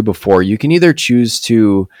alluded to before. You can either choose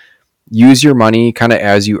to use your money kind of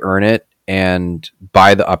as you earn it and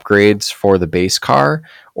buy the upgrades for the base car,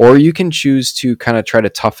 or you can choose to kind of try to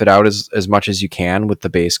tough it out as much as you can with the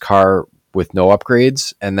base car with no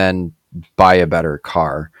upgrades and then buy a better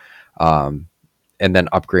car. And then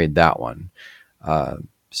upgrade that one.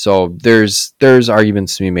 So there's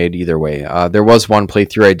arguments to be made either way. There was one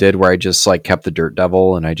playthrough I did where I just kept the Dirt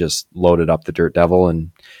Devil and I just loaded up the Dirt Devil and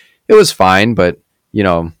it was fine, but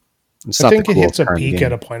it's I think it hits a peak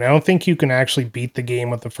at a point. I don't think you can actually beat the game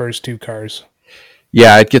with the first two cars.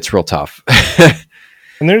 Yeah, it gets real tough.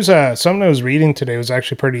 And there's something I was reading today was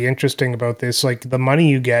actually pretty interesting about this. Like the money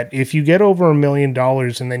you get, if you get over $1 million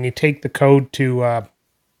and then you take the code to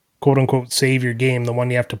quote unquote save your game, the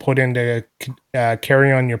one you have to put in to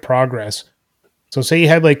carry on your progress. So say you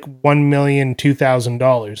had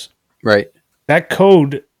 $1,002,000. Right. That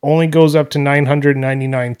code only goes up to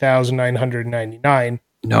 999,999.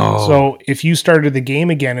 No. So if you started the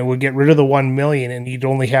game again, it would get rid of the 1 million and you'd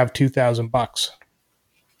only have $2,000.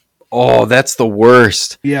 Oh, that's the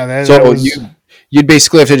worst. Yeah. You'd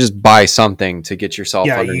basically have to just buy something to get yourself.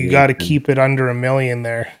 Yeah. You got to keep it under $1 million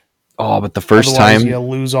there. Oh, but the first Otherwise, time you'll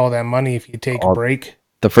lose all that money if you take a break.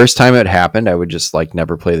 The first time it happened, I would just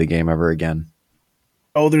never play the game ever again.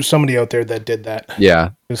 Oh, there's somebody out there that did that. Yeah.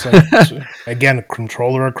 Just again, a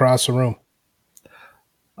controller across the room.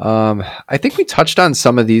 I think we touched on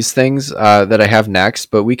some of these things that I have next,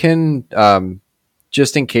 but we can,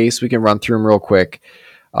 just in case, we can run through them real quick.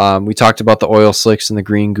 We talked about the oil slicks and the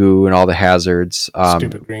green goo and all the hazards.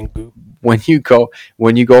 Stupid green goo. When you go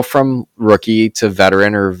from rookie to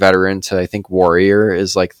veteran or veteran to, I think, warrior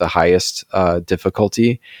is the highest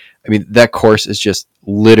difficulty. I mean, that course is just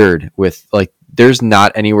littered with there's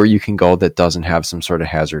not anywhere you can go that doesn't have some sort of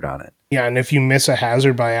hazard on it. Yeah, and if you miss a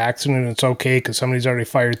hazard by accident, it's okay because somebody's already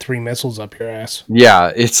fired 3 missiles up your ass.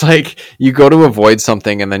 Yeah, it's you go to avoid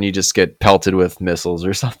something and then you just get pelted with missiles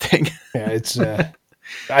or something. Yeah, it's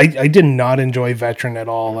I did not enjoy veteran at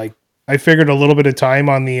all. I figured a little bit of time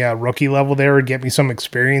on the rookie level there would get me some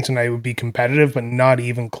experience and I would be competitive, but not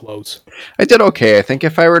even close. I did okay. I think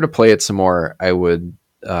if I were to play it some more, I would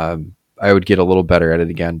get a little better at it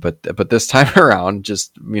again. But this time around,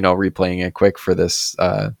 just replaying it quick for this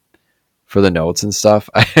for the notes and stuff,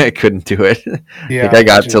 I couldn't do it. Yeah, I think I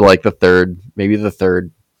got to the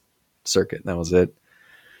third circuit, and that was it.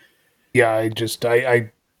 Yeah, I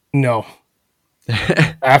no.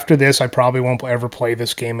 After this, I probably won't ever play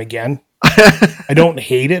this game again. I don't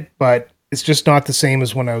hate it, but it's just not the same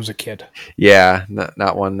as when I was a kid. Yeah,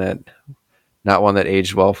 not one that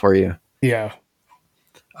aged well for you. Yeah.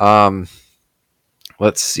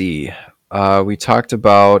 Let's see. We talked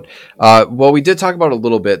about we did talk about a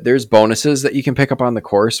little bit. There's bonuses that you can pick up on the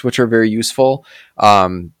course, which are very useful.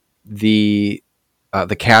 The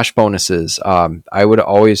cash bonuses, I would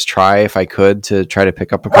always try, if I could, to try to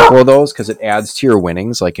pick up a couple of those because it adds to your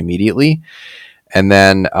winnings immediately. And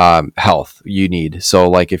then health you need.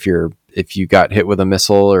 So if you got hit with a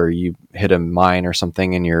missile or you hit a mine or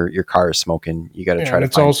something and your car is smoking, you got to try to.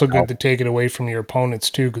 It's also good to take it away from your opponents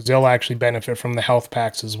too, because they'll actually benefit from the health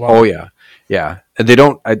packs as well. Oh yeah, yeah. And they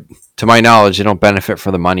don't, to my knowledge, they don't benefit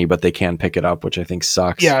from the money, but they can pick it up, which I think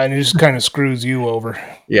sucks. Yeah, and it just kind of screws you over.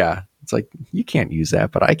 Yeah, it's you can't use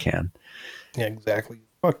that, but I can. Yeah, exactly.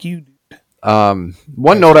 Fuck you, dude.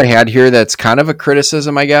 One note I had here that's kind of a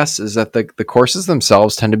criticism, I guess, is that the courses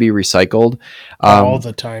themselves tend to be recycled all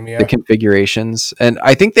the time. Yeah, the configurations, and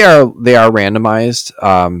I think they are randomized.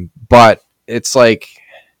 But it's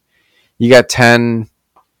you got 10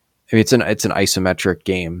 I mean, it's an isometric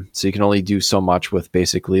game, so you can only do so much with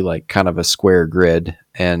basically like kind of a square grid,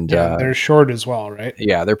 and they're short as well, right?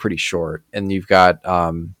 yeah, they're pretty short, and you've got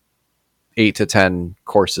 8 to 10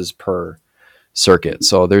 courses per circuit,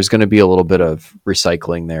 so there's going to be a little bit of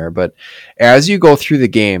recycling there. But as you go through the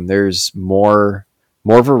game, there's more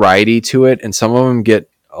variety to it, and some of them get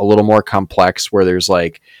a little more complex, where there's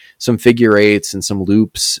like some figure eights and some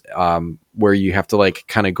loops, where you have to like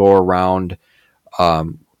kind of go around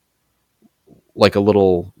like a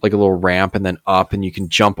little ramp and then up, and you can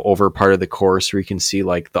jump over part of the course where you can see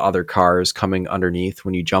like the other cars coming underneath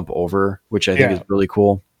when you jump over, which I think is really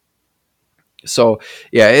cool. So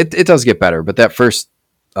yeah, it does get better, but that first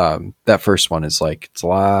one is like, it's a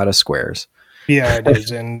lot of squares. Yeah, it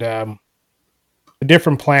is. And the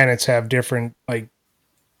different planets have different like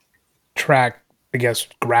track, I guess,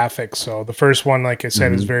 graphics. So the first one, like I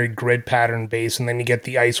said, is very grid pattern based, and then you get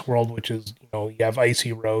the ice world, which is, you have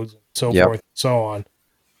icy roads and so forth and so on.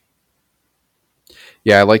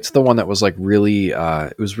 Yeah, I liked the one that was like really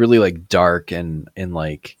it was really like dark and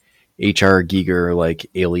like HR Giger, like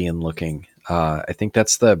alien looking. I think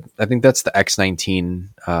that's the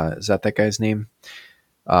X19. Is that guy's name?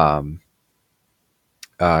 Grinder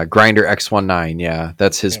X19. Yeah,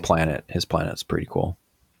 that's his planet. His planet's pretty cool.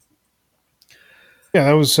 Yeah,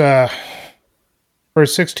 that was for a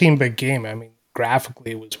 16-bit game. I mean,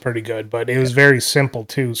 graphically it was pretty good, but it was very simple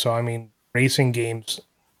too. So I mean, racing games,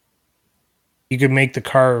 you could make the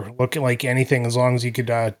car look like anything as long as you could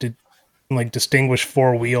like distinguish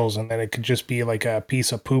four wheels, and then it could just be like a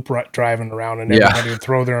piece of poop driving around, and everybody would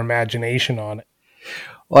throw their imagination on it.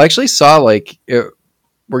 Well, I actually saw like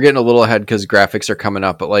we're getting a little ahead because graphics are coming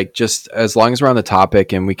up, but like, just as long as we're on the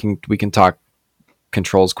topic, and we can talk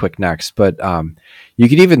controls quick next, but you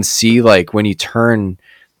could even see like when you turn,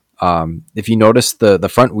 if you notice the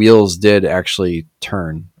front wheels did actually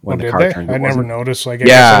turn when the car turned. I never noticed. Like, I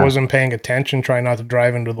guess I wasn't paying attention, trying not to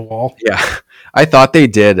drive into the wall. Yeah, I thought they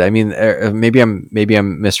did. I mean, maybe I'm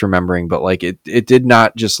misremembering, but like it did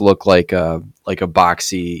not just look like a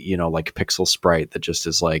boxy, like pixel sprite that just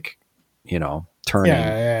is like, turning.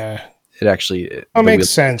 Yeah. It actually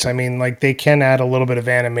makes sense. I mean, like, they can add a little bit of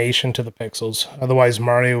animation to the pixels. Otherwise,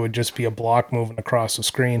 Mario would just be a block moving across the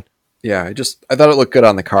screen. Yeah, I thought it looked good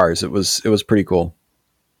on the cars. It was pretty cool.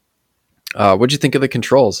 What'd you think of the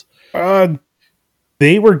controls?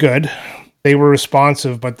 They were good. They were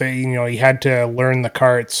responsive, but you had to learn the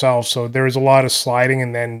car itself. So there was a lot of sliding,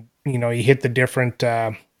 and then, you hit the different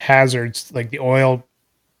hazards, like the oil.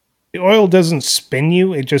 The oil doesn't spin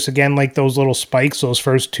you. It just, again, like those little spikes, those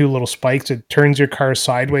first two little spikes, it turns your car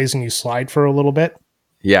sideways and you slide for a little bit.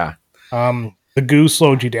 Yeah. The goo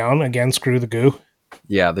slowed you down. Again, screw the goo.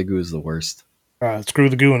 Yeah, the goo is the worst. Screw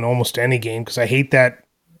the goo in almost any game, because I hate that.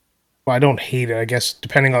 Well, I don't hate it, I guess,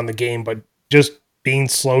 depending on the game, but just being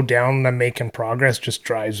slowed down and making progress just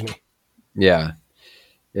drives me. Yeah.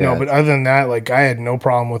 No, but other than that, like, I had no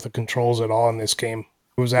problem with the controls at all in this game.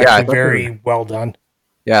 It was actually very well done.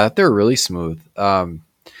 Yeah, they're really smooth. And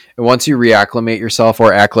once you reacclimate yourself,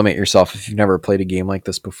 or acclimate yourself if you've never played a game like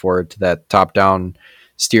this before, to that top-down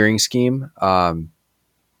steering scheme,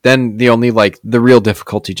 then the real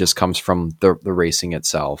difficulty just comes from the racing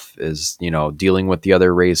itself, is, dealing with the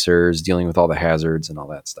other racers, dealing with all the hazards and all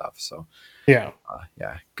that stuff. So yeah,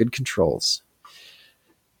 good controls.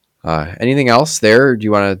 Anything else there? Do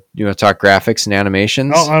you want to talk graphics and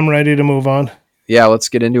animations? Oh, I'm ready to move on. Yeah, let's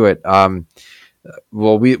get into it.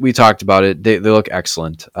 Well, we talked about it. They look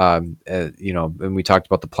excellent. And we talked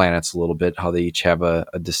about the planets a little bit, how they each have a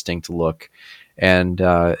distinct look. And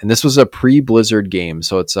this was a pre-Blizzard game,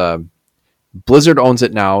 so it's Blizzard owns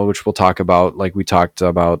it now, which we'll talk about. Like we talked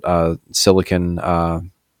about Silicon.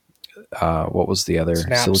 What was the other?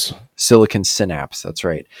 Silicon Synapse. That's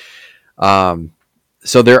right.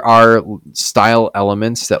 So there are style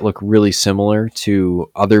elements that look really similar to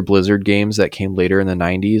other Blizzard games that came later in the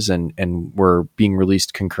 90s and were being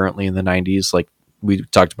released concurrently in the 90s. Like we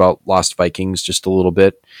talked about Lost Vikings just a little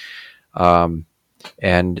bit.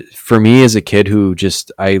 And for me as a kid who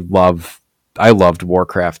I loved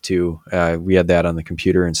Warcraft 2. We had that on the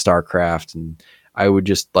computer, and StarCraft, and I would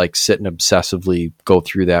just like sit and obsessively go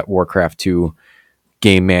through that Warcraft 2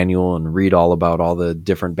 game manual and read all about all the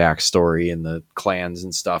different backstory and the clans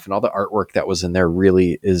and stuff, and all the artwork that was in there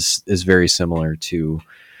really is very similar to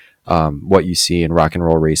what you see in Rock and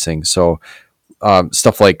Roll Racing. So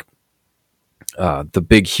stuff like the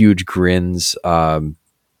big huge grins,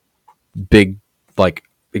 big like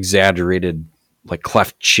exaggerated like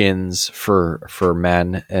cleft chins for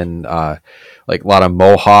men, and like a lot of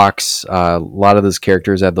mohawks. A lot of those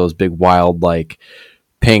characters had those big wild like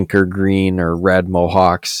pink or green or red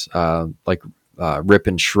mohawks, like Rip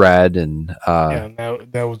and Shred, and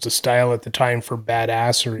that was the style at the time for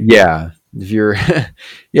badassery. yeah. If you're,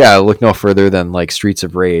 yeah, look no further than like Streets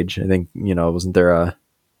of Rage. I think wasn't there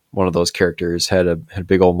one of those characters had a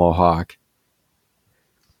big old mohawk.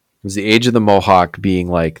 It was the age of the mohawk being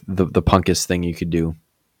like the punkest thing you could do.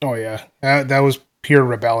 Oh yeah, that was pure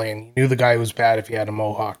rebellion. You knew the guy was bad if he had a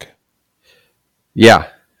mohawk. Yeah,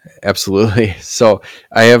 absolutely. So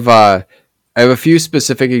I have a few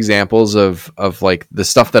specific examples of like the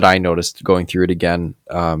stuff that I noticed going through it again,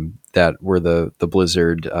 that were the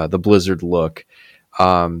Blizzard look.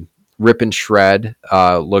 Rip and Shred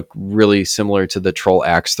look really similar to the Troll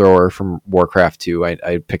Axe Thrower from Warcraft 2.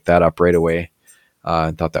 I picked that up right away.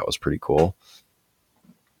 I thought that was pretty cool.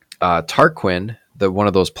 Tarquin, one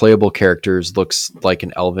of those playable characters, looks like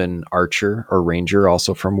an elven archer or ranger,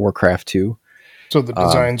 also from Warcraft 2. So the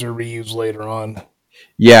designs are reused later on.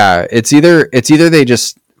 Yeah, it's either they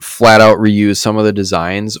just flat out reuse some of the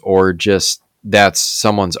designs, or just that's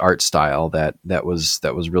someone's art style that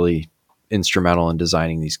was really instrumental in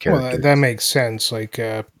designing these characters. Well, that makes sense. Like,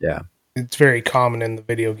 yeah, it's very common in the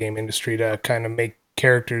video game industry to kind of make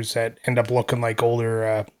characters that end up looking like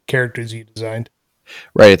older characters you designed.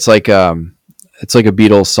 Right. It's like a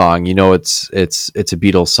Beatles song. It's a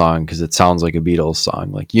Beatles song because it sounds like a Beatles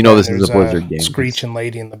song. Like this is a Blizzard game. Screeching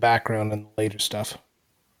lady in the background in the later stuff.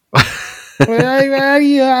 Shut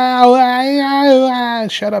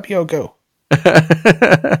up, Yoko.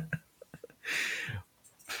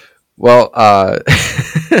 Well, I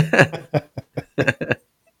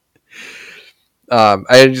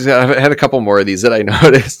had a couple more of these that I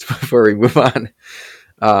noticed before we move on.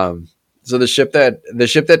 So the ship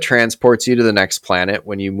that transports you to the next planet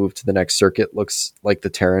when you move to the next circuit looks like the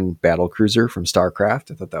Terran battle cruiser from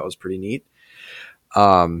StarCraft. I thought that was pretty neat.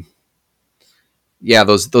 Yeah,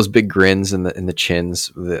 those big grins and the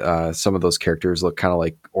chins. Some of those characters look kind of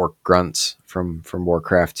like orc grunts from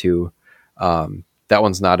Warcraft 2. That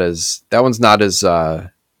one's not as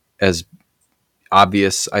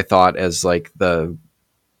obvious, I thought, as like the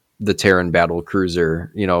Terran battle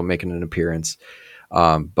cruiser, making an appearance.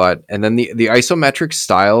 But then the isometric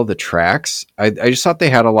style, the tracks, I just thought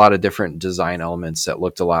they had a lot of different design elements that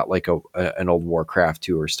looked a lot like an old Warcraft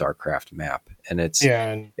 2 or StarCraft map. And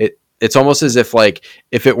it's almost as if like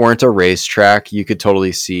if it weren't a racetrack, you could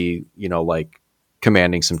totally see, like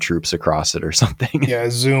commanding some troops across it or something. Yeah,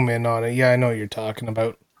 zoom in on it. Yeah, I know what you're talking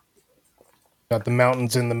about. Got the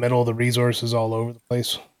mountains in the middle, the resources all over the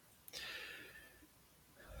place.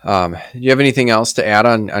 Do you have anything else to add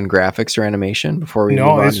on graphics or animation before we move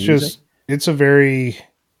on? No, it's a very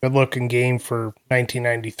good looking game for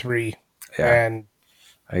 1993. Yeah, and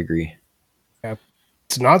I agree. Yeah,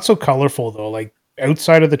 it's not so colorful though. Like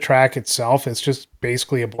outside of the track itself, it's just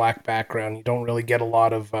basically a black background. You don't really get a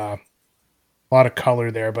lot of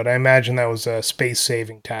color there, but I imagine that was a space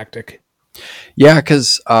saving tactic. Yeah,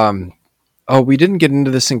 because we didn't get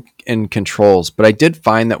into this in controls, but I did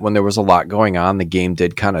find that when there was a lot going on, the game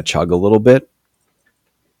did kind of chug a little bit.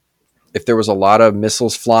 If there was a lot of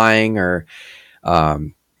missiles flying or, a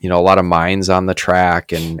lot of mines on the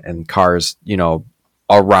track and cars,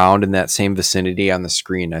 around in that same vicinity on the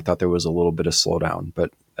screen, I thought there was a little bit of slowdown,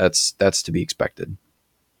 but that's to be expected.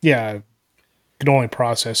 Yeah, you could only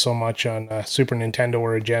process so much on a Super Nintendo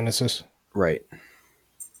or a Genesis. Right.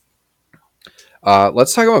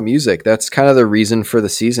 Let's talk about music. That's kind of the reason for the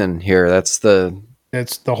season here. That's the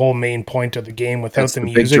whole main point of the game. Without the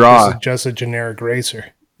music, this is just a generic racer.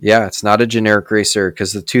 Yeah, it's not a generic racer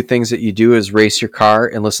because the two things that you do is race your car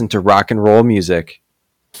and listen to rock and roll music.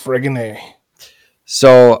 Friggin' A.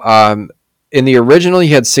 So in the original,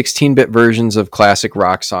 you had 16-bit versions of classic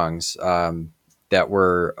rock songs that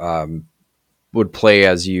would play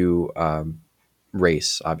as you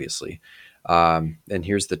race, obviously. And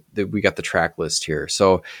here's we got the track list here.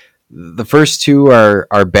 So the first two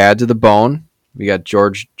are Bad to the Bone. We got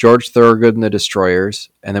George Thorogood and the Destroyers,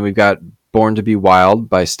 and then we've got Born to Be Wild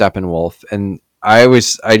by Steppenwolf. And I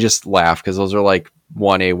just laugh because those are like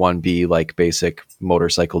 1A, 1B, like basic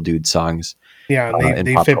motorcycle dude songs. Yeah, and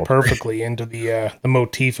they fit perfectly into the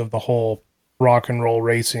motif of the whole rock and roll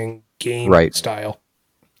racing game style.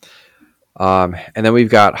 And then we've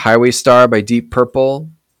got Highway Star by Deep Purple.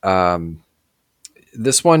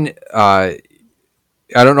 This one, I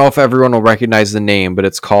don't know if everyone will recognize the name, but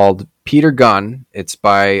it's called Peter Gunn. It's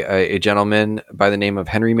by a gentleman by the name of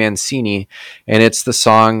Henry Mancini, and it's the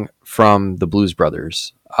song from the Blues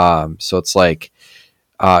Brothers. So it's like,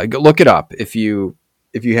 look it up if you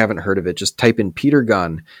haven't heard of it. Just type in Peter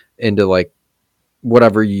Gunn into like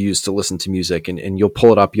whatever you use to listen to music, and you'll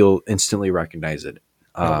pull it up. You'll instantly recognize it.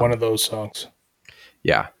 One of those songs.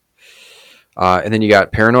 Yeah. And then you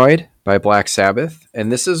got Paranoid by Black Sabbath.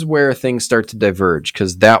 And this is where things start to diverge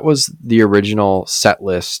because that was the original set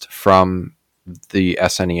list from the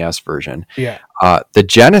SNES version. Yeah. The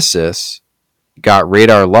Genesis got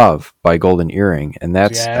Radar Love by Golden Earring. And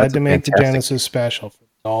that's had to make the Genesis special for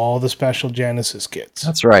all the special Genesis kits.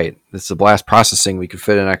 That's right. It's the blast processing. We could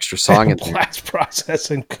fit an extra song in there. Blast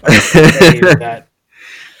processing. That.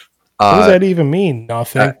 What does that even mean?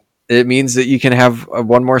 Nothing. It means that you can have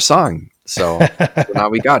one more song. So now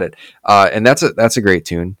we got it. And that's a great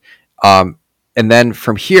tune. And then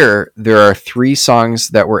from here, there are 3 songs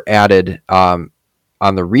that were added on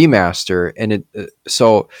the remaster. And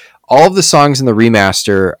so all of the songs in the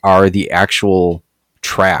remaster are the actual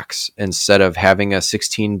tracks instead of having a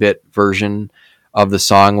 16-bit version of the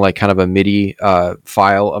song, like kind of a MIDI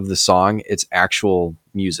file of the song. It's actual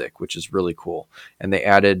music, which is really cool. And they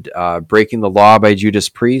added Breaking the Law by Judas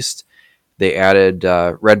Priest. They added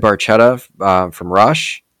Red Barchetta from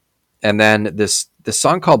Rush. And then this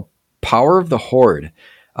song called Power of the Horde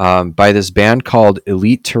by this band called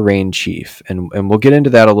Elite Terrain Chief. And we'll get into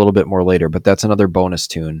that a little bit more later, but that's another bonus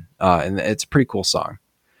tune. And it's a pretty cool song.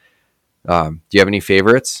 Do you have any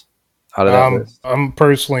favorites out of that list?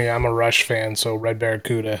 I'm a Rush fan, so Red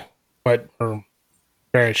Barracuda. Or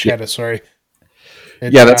Barracuda, sorry.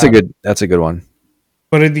 That's a good one.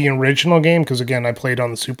 But in the original game, because again, I played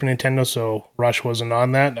on the Super Nintendo, so Rush wasn't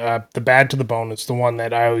on that. The Bad to the Bone is the one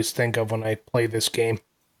that I always think of when I play this game.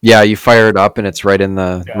 Yeah, you fire it up and it's right in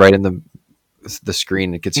the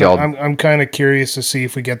screen. It gets you all. I'm kind of curious to see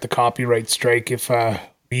if we get the copyright strike if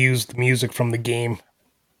we use the music from the game.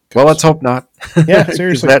 Well, let's hope not. Yeah,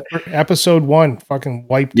 seriously. Episode 1 fucking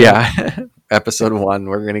wiped. Yeah, episode 1.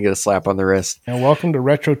 We're gonna get a slap on the wrist. And welcome to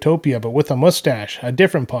Retrotopia, but with a mustache, a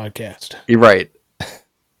different podcast. You're right.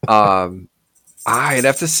 I'd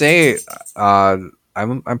have to say,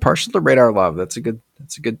 I'm partial to Radar Love. That's a good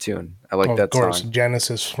tune. I like that song. Of course,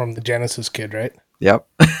 Genesis from the Genesis kid, right? Yep.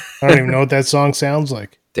 I don't even know what that song sounds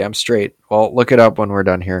like. Damn straight. Well, look it up when we're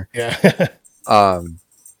done here. Yeah.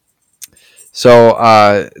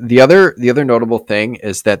 So the other notable thing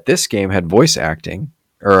is that this game had voice acting,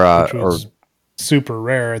 or super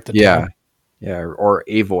rare at the time. Yeah, or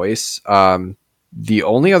a voice. The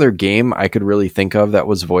only other game I could really think of that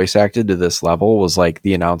was voice acted to this level was like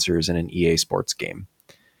the announcers in an EA Sports game.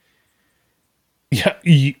 Yeah,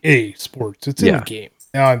 EA Sports. It's in the game.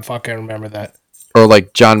 Now I fucking remember that. Or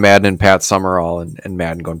like John Madden and Pat Summerall and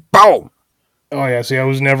Madden going, boom! Oh, yeah. See, I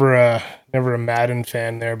was never a Madden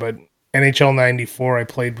fan there, but NHL 94 I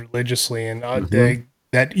played religiously, and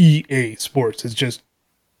that EA Sports is just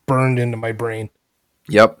burned into my brain.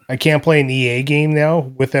 Yep. I can't play an EA game now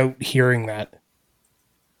without hearing that.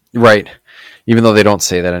 Right. Even though they don't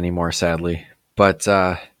say that anymore, sadly. But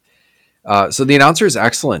so the announcer is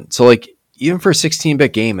excellent. So like even for a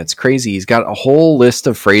 16-bit game, it's crazy. He's got a whole list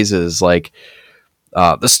of phrases like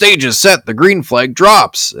the stage is set, the green flag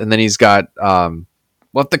drops, and then he's got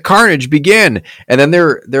let the carnage begin. And then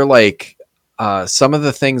they're like some of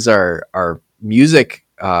the things are music.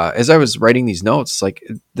 As I was writing these notes, like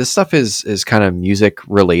this stuff is kind of music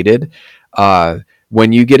related.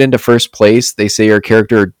 When you get into first place, they say your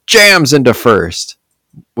character jams into first,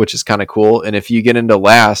 which is kind of cool. And if you get into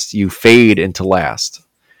last, you fade into last.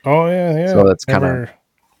 Oh yeah. So that's kind of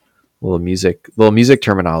little music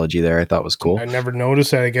terminology there. I thought was cool. I never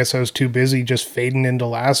noticed that. I guess I was too busy just fading into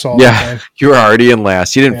last all the time. You were already in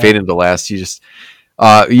last. You didn't fade into last. You just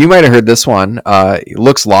you might have heard this one. It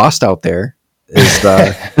looks lost out there. Is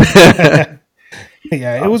the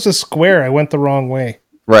yeah, it was a square. I went the wrong way.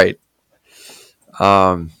 Right.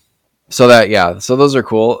 So those are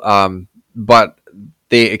cool. But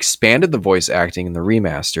they expanded the voice acting in the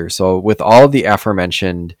remaster. So with all of the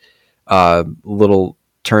aforementioned little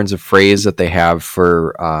turns of phrase that they have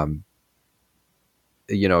for kind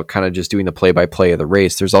of just doing the play-by-play of the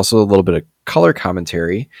race, there's also a little bit of color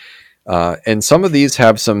commentary. And some of these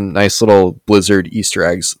have some nice little Blizzard Easter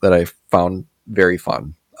eggs that I found very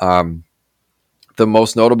fun. The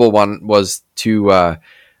most notable one was to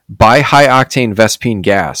buy high-octane Vespene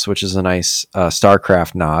gas, which is a nice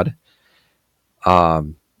StarCraft nod.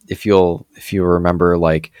 If you remember,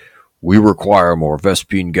 like, we require more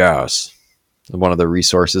Vespene gas, one of the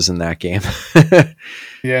resources in that game.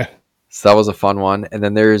 Yeah. So that was a fun one. And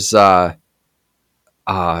then there's this,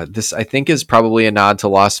 I think, is probably a nod to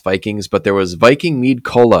Lost Vikings, but there was Viking mead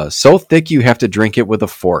cola, so thick you have to drink it with a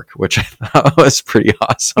fork, which I thought was pretty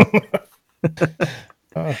awesome.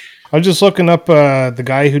 I was just looking up the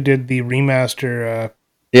guy who did the remaster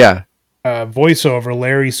voiceover,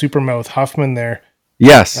 Larry Supermouth Huffman there.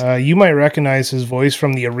 Yes. You might recognize his voice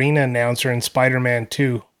from the arena announcer in Spider-Man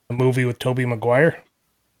 2, the movie with Tobey Maguire.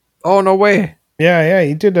 Oh, no way. Yeah,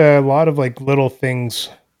 he did a lot of like little things,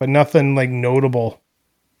 but nothing like notable.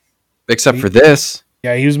 Except for this.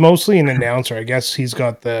 Yeah, he was mostly an announcer. I guess he's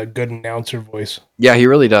got the good announcer voice. Yeah, he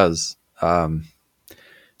really does.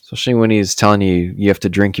 Especially when he's telling you you have to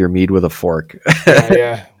drink your mead with a fork.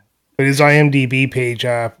 Yeah. But his IMDb page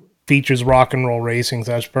features rock and roll racing.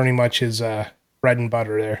 So that's pretty much his bread and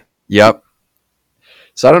butter there. Yep.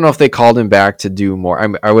 So I don't know if they called him back to do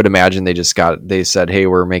more. I would imagine they said, "Hey,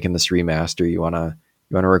 we're making this remaster. You wanna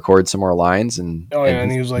record some more lines?" And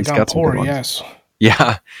and he was like, "I'm poor, yes."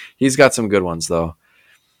 Yeah, he's got some good ones though.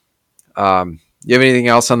 You have anything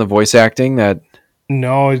else on the voice acting that?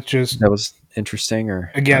 No, it's just that was interesting,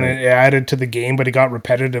 or again, it added to the game, but it got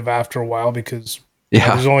repetitive after a while because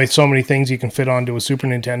there's only so many things you can fit onto a Super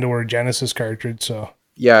Nintendo or a Genesis cartridge. So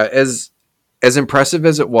yeah, as impressive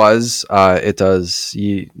as it was, it does.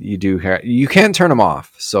 You can turn them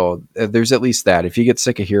off. So there's at least that. If you get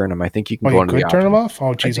sick of hearing them, I think you can go into the options. Turn them off.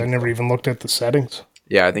 Oh, geez, I never even looked at the settings.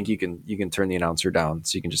 Yeah, I think you can turn the announcer down,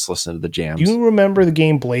 so you can just listen to the jams. Do you remember the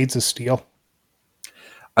game Blades of Steel?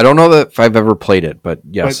 I don't know that if I've ever played it, but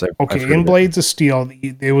yes. I've in Blades of Steel,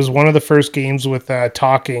 it was one of the first games with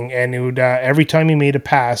talking, and it would every time he made a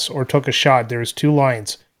pass or took a shot, there was 2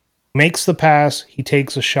 lines: makes the pass, he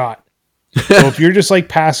takes a shot. So if you're just like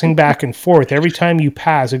passing back and forth, every time you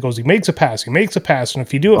pass, it goes, he makes a pass, and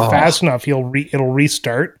if you do it fast enough, it'll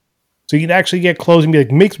restart. So you'd actually get close and be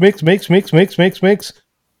like, mix.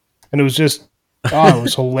 And it was just, it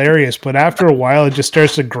was hilarious. But after a while, it just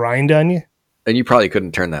starts to grind on you. And you probably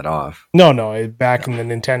couldn't turn that off. No. Back in the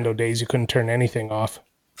Nintendo days, you couldn't turn anything off.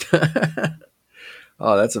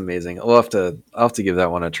 Oh, that's amazing. I'll have to give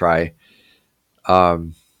that one a try.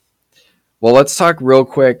 Well, let's talk real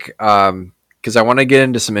quick because I want to get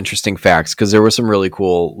into some interesting facts because there were some really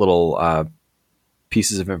cool little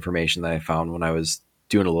pieces of information that I found when I was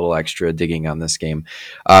doing a little extra digging on this game.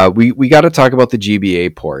 We got to talk about the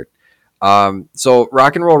GBA port. So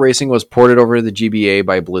Rock and Roll Racing was ported over to the GBA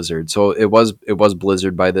by Blizzard. So it was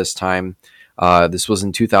Blizzard by this time. This was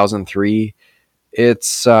in 2003.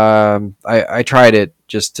 It's I tried it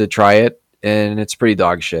just to try it, and it's pretty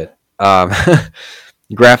dog shit.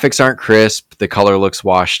 Graphics aren't crisp. The color looks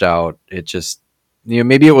washed out. It just,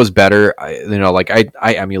 maybe it was better.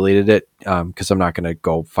 I emulated it because I'm not going to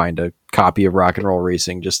go find a copy of Rock and Roll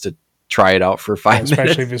Racing just to try it out for 5 minutes.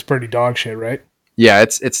 Especially if it's pretty dog shit, right? Yeah,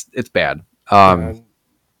 it's bad.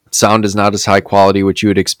 Sound is not as high quality, which you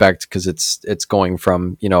would expect because it's going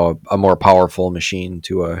from a more powerful machine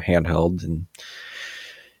to a handheld, and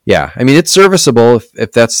yeah, I mean it's serviceable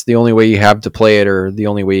if that's the only way you have to play it or the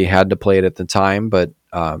only way you had to play it at the time, but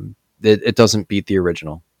it doesn't beat the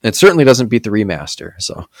original. It certainly doesn't beat the remaster.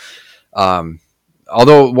 So,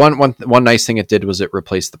 although one nice thing it did was it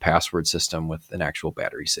replaced the password system with an actual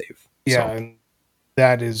battery save. Yeah, so. And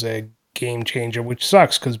that is a game changer, which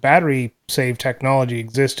sucks because battery save technology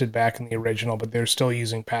existed back in the original, but they're still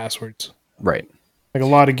using passwords. Right. Like a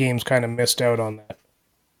lot of games kind of missed out on that.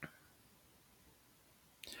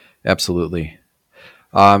 Absolutely.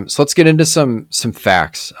 So let's get into some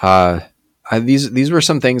facts. These were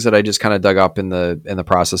some things that I just kind of dug up in the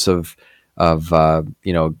process of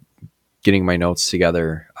getting my notes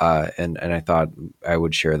together, and I thought I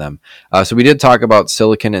would share them. So we did talk about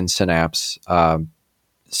Silicon and Synapse.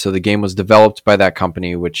 So the game was developed by that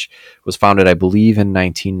company, which was founded, I believe, in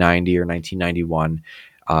 1990 or 1991.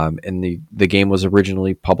 And the game was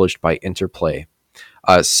originally published by Interplay.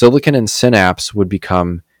 Silicon and Synapse would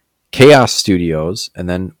become Chaos Studios and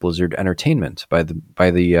then Blizzard Entertainment by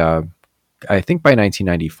the I think by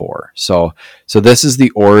 1994. So this is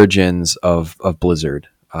the origins of Blizzard.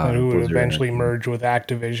 Who would eventually merge with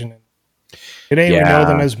Activision. Today we know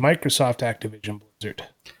them as Microsoft Activision Blizzard.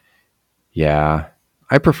 Yeah.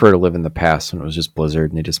 I prefer to live in the past when it was just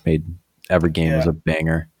Blizzard and they just made every game was a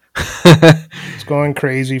banger. It's going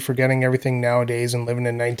crazy. Forgetting everything nowadays and living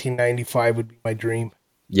in 1995 would be my dream.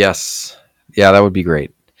 Yes. Yeah, that would be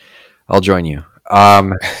great. I'll join you.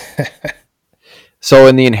 So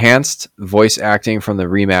in the enhanced voice acting from the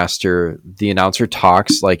remaster, the announcer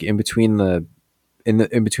talks like in between the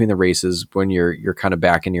races when you're kind of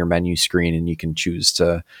back in your menu screen and you can choose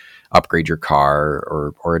to upgrade your car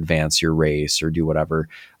or advance your race or do whatever.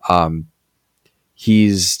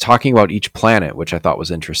 He's talking about each planet, which I thought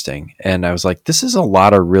was interesting. And I was like, this is a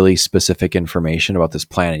lot of really specific information about this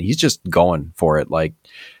planet. He's just going for it. Like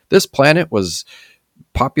this planet was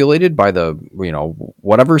populated by the,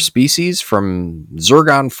 whatever species from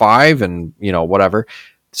Zergon 5 and, whatever.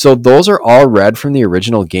 So those are all read from the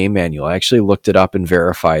original game manual. I actually looked it up and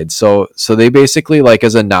verified. So they basically, like,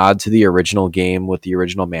 as a nod to the original game with the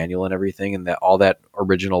original manual and everything, and that all that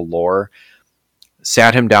original lore,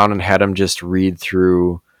 sat him down and had him just read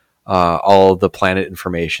through all of the planet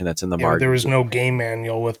information that's in the margins. There was no game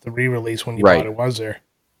manual with the re-release when you Right. thought it was there.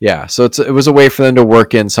 Yeah, so it was a way for them to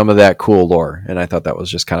work in some of that cool lore, and I thought that was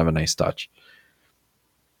just kind of a nice touch.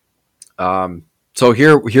 So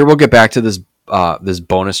here we'll get back to this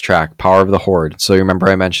bonus track, Power of the Horde. So you remember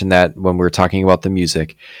I mentioned that when we were talking about the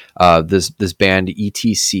music, this band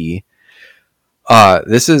ETC.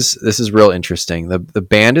 This is real interesting. The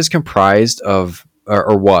band is comprised of,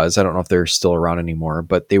 or was, I don't know if they're still around anymore,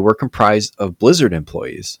 but they were comprised of Blizzard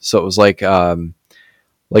employees. So it was like a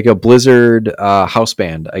Blizzard house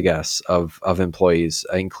band, I guess, of employees,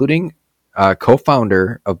 including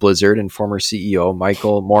co-founder of Blizzard and former CEO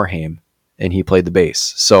Michael Morhaime, and he played the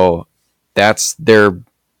bass. So that's their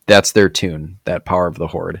tune, that Power of the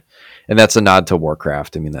Horde, and that's a nod to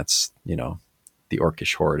Warcraft. I mean, that's, the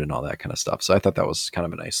Orcish Horde and all that kind of stuff. So I thought that was kind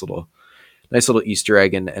of a nice little Easter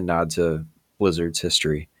egg and nod to Blizzard's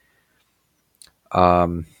history.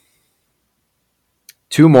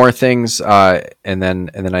 Two more things, and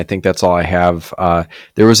then I think that's all I have.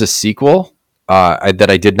 There was a sequel that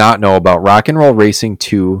I did not know about. Rock and Roll Racing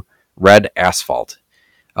 2 Red Asphalt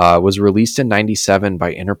was released in '97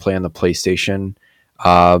 by Interplay on the PlayStation,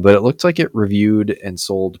 but it looked like it reviewed and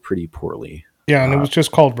sold pretty poorly. Yeah, and it was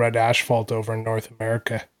just called Red Asphalt over in North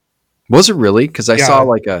America. Was it really? Because I saw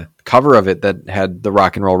like a cover of it that had the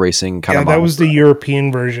Rock and Roll Racing kind of. Yeah, that was the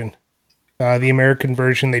European version. The American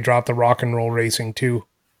version, they dropped the Rock and Roll Racing 2,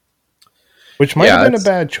 which might have been a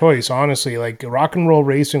bad choice, honestly. Like, Rock and Roll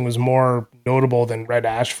Racing was more notable than Red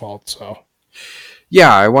Asphalt. So,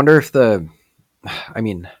 yeah, I wonder if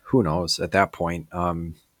who knows at that point.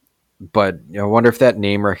 But I wonder if that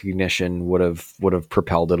name recognition would have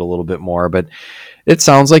propelled it a little bit more. But it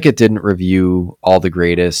sounds like it didn't review all the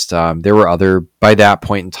greatest. There were by that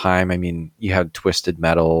point in time. I mean, you had Twisted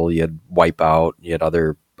Metal, you had Wipeout, you had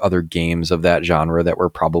other games of that genre that were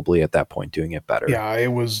probably at that point doing it better. Yeah,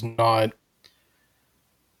 it was not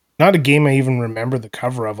a game I even remember the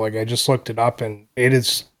cover of. Like, I just looked it up, and it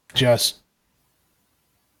is just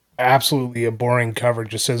absolutely a boring cover. It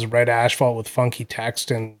just says Red Asphalt with funky text,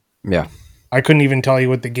 and yeah, I couldn't even tell you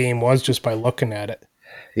what the game was just by looking at it.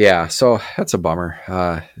 Yeah, so that's a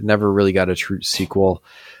bummer. Never really got a true sequel.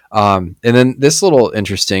 And then this little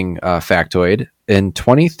interesting factoid. In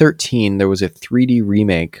 2013, there was a 3D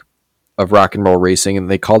remake of Rock and Roll Racing,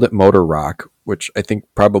 and they called it Motor Rock, which I think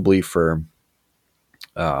probably for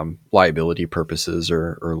liability purposes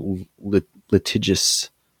or litigious,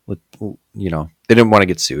 they didn't want to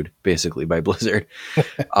get sued basically by Blizzard.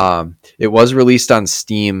 It was released on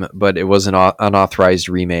Steam, but it was an unauthorized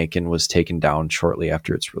remake and was taken down shortly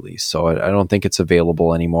after its release. So I don't think it's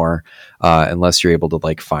available anymore unless you're able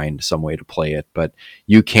to find some way to play it. But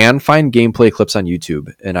you can find gameplay clips on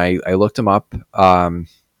YouTube, and I looked them up.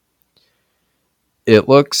 It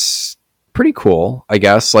looks pretty cool, I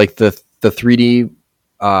guess. Like the 3D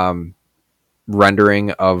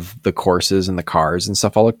rendering of the courses and the cars and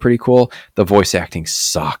stuff all look pretty cool. The voice acting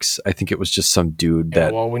sucks. I think it was just some dude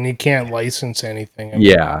that. Well, when you can't license anything,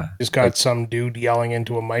 just got some dude yelling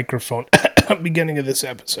into a microphone at the beginning of this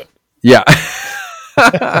episode. Yeah.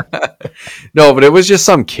 No, but it was just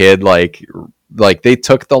some kid. Like they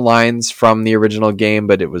took the lines from the original game,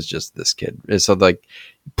 but it was just this kid. So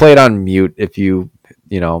play it on mute if you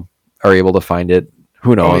are able to find it.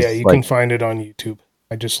 Who knows? Oh yeah, you can find it on YouTube.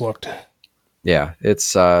 I just looked. Yeah,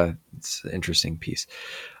 it's an interesting piece.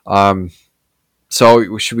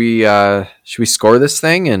 So should we score this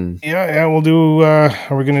thing? And yeah, we'll do.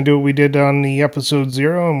 We're gonna do what we did on the episode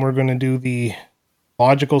 0, and we're gonna do the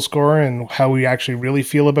logical score and how we actually really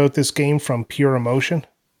feel about this game from pure emotion.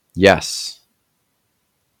 Yes,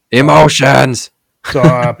 emotions. So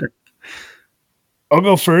I'll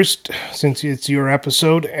go first since it's your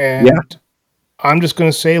episode, and I'm just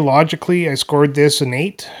gonna say logically, I scored this an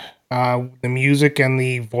 8. The music and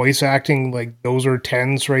the voice acting, those are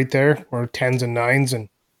 10s right there, or 10s and 9s, and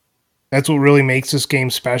that's what really makes this game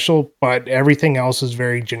special, but everything else is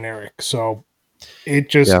very generic. So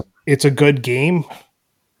it's a good game.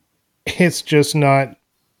 It's just not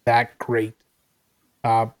that great.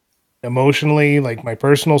 Emotionally, my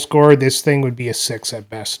personal score, this thing would be a 6 at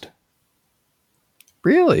best.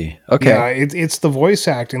 Really? Okay. Yeah, it's the voice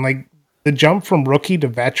acting. The jump from rookie to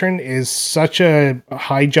veteran is such a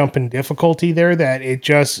high jump in difficulty there that it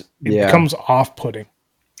becomes off-putting.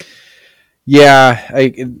 Yeah,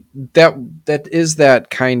 that is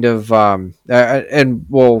that kind of, and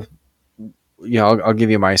we'll I'll give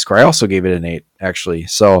you my score. I also gave it an 8 actually.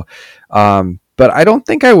 So, but I don't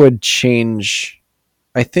think I would change.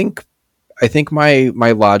 I think my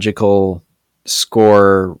logical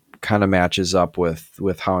score kind of matches up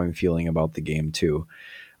with how I'm feeling about the game too.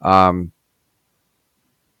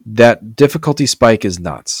 That difficulty spike is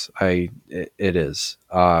nuts. It is.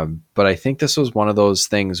 But I think this was one of those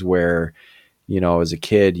things where, as a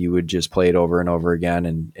kid, you would just play it over and over again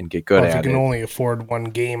and get good at it. If you can only afford one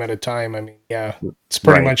game at a time, I mean, yeah, it's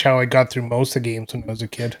pretty much how I got through most of the games when I was a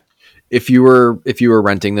kid. If you were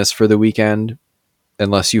renting this for the weekend,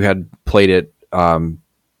 unless you had played it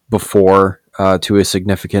before to a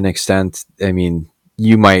significant extent, I mean,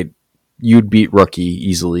 you'd beat Rookie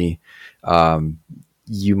easily.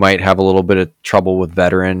 You might have a little bit of trouble with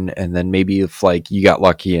Veteran, and then maybe if like you got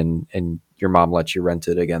lucky and your mom lets you rent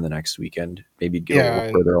it again the next weekend, maybe you'd get a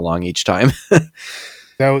little further along each time.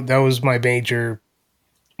 that was my major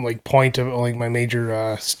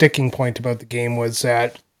sticking point about the game was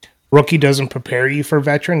that Rookie doesn't prepare you for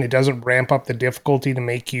Veteran. It doesn't ramp up the difficulty to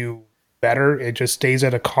make you better. It just stays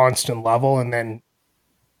at a constant level, and then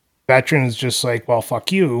Veteran is just like, well,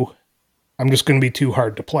 fuck you. I'm just going to be too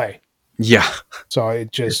hard to play. Yeah. So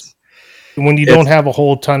it just, when you don't have a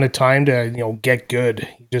whole ton of time to, get good,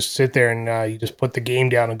 you just sit there and you just put the game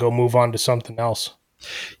down and go move on to something else.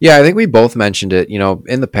 Yeah, I think we both mentioned it,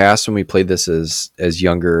 in the past when we played this as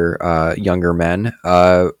younger men,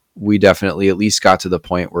 we definitely at least got to the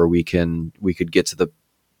point where we could get to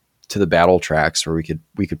the battle tracks where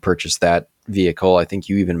we could purchase that vehicle. I think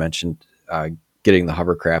you even mentioned getting the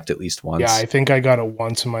hovercraft at least once. Yeah, I think I got it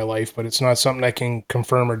once in my life, but it's not something I can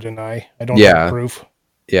confirm or deny. I don't have proof.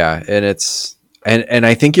 Yeah, and it's and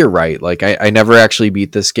I think you're right. Like I never actually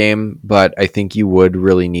beat this game, but I think you would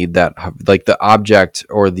really need that. Like the object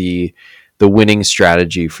or the winning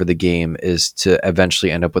strategy for the game is to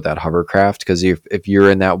eventually end up with that hovercraft, because if you're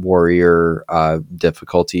in that warrior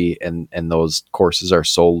difficulty and those courses are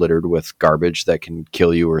so littered with garbage that can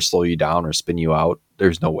kill you or slow you down or spin you out,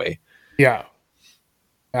 there's no way. Yeah.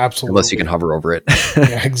 Absolutely. Unless you can hover over it.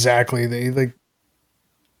 Yeah, exactly.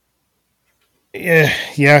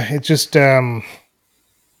 It just I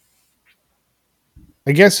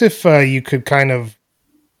guess if you could kind of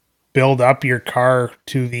build up your car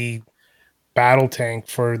to the battle tank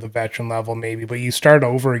for the Veteran level maybe, but you start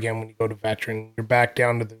over again when you go to Veteran. You're back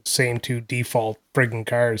down to the same two default friggin'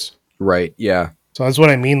 cars. Right, yeah. So that's what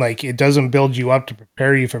I mean. Like, it doesn't build you up to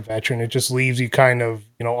prepare you for Veteran. It just leaves you kind of,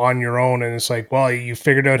 on your own. And it's like, well, you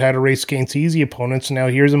figured out how to race against easy opponents. And now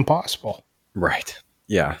here's impossible. Right.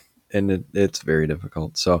 Yeah. And it's very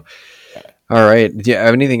difficult. So, all right. Do you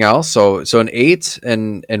have anything else? So an 8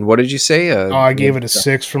 and what did you say? I gave it a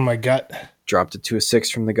 6 from my gut. Dropped it to a 6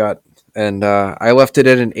 from the gut. And I left it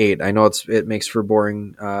at an 8. I know it makes for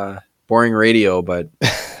boring radio, but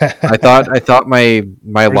I thought my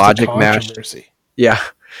logic matched. Yeah,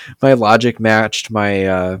 my logic matched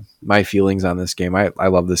my feelings on this game. I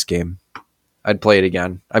love this game. I'd play it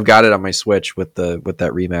again. I've got it on my Switch with that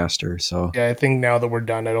remaster. So yeah, I think now that we're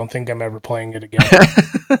done, I don't think I'm ever playing it again.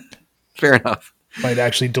 Fair enough. Might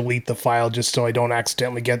actually delete the file just so I don't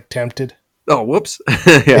accidentally get tempted. Oh, whoops!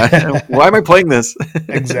 Yeah, why am I playing this?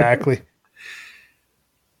 Exactly.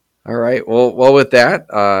 All right. Well, with that,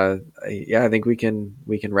 I think we can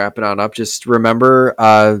wrap it on up. Just remember,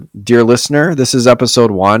 dear listener, this is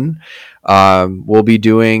episode 1. We'll be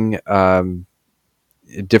doing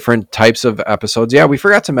different types of episodes. Yeah, we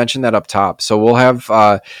forgot to mention that up top. So we'll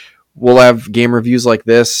have game reviews like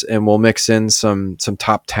this, and we'll mix in some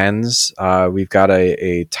top 10s. We've got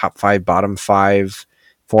a top 5, bottom 5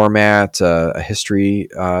 format, a history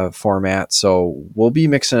format. So we'll be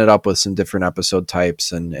mixing it up with some different episode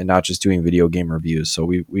types and not just doing video game reviews. So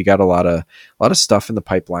we got a lot of stuff in the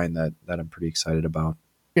pipeline that I'm pretty excited about.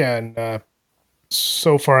 Yeah, and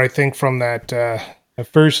so far I think from that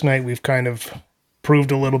first night we've kind of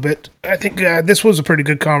proved a little bit. I think this was a pretty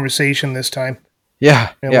good conversation this time.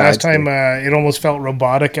 Yeah. And last time it almost felt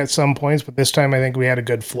robotic at some points, but this time I think we had a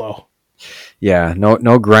good flow. Yeah,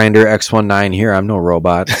 no grinder X19 here. I'm no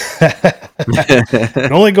robot.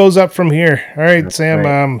 It only goes up from here. All right, that's Sam.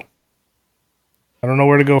 Right. I don't know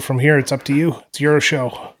where to go from here. It's up to you. It's your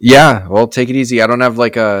show. Yeah, well, take it easy. I don't have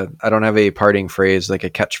a parting phrase, like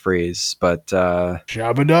a catchphrase, but Shabba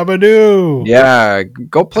dabba doo. Yeah,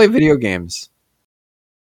 go play video games.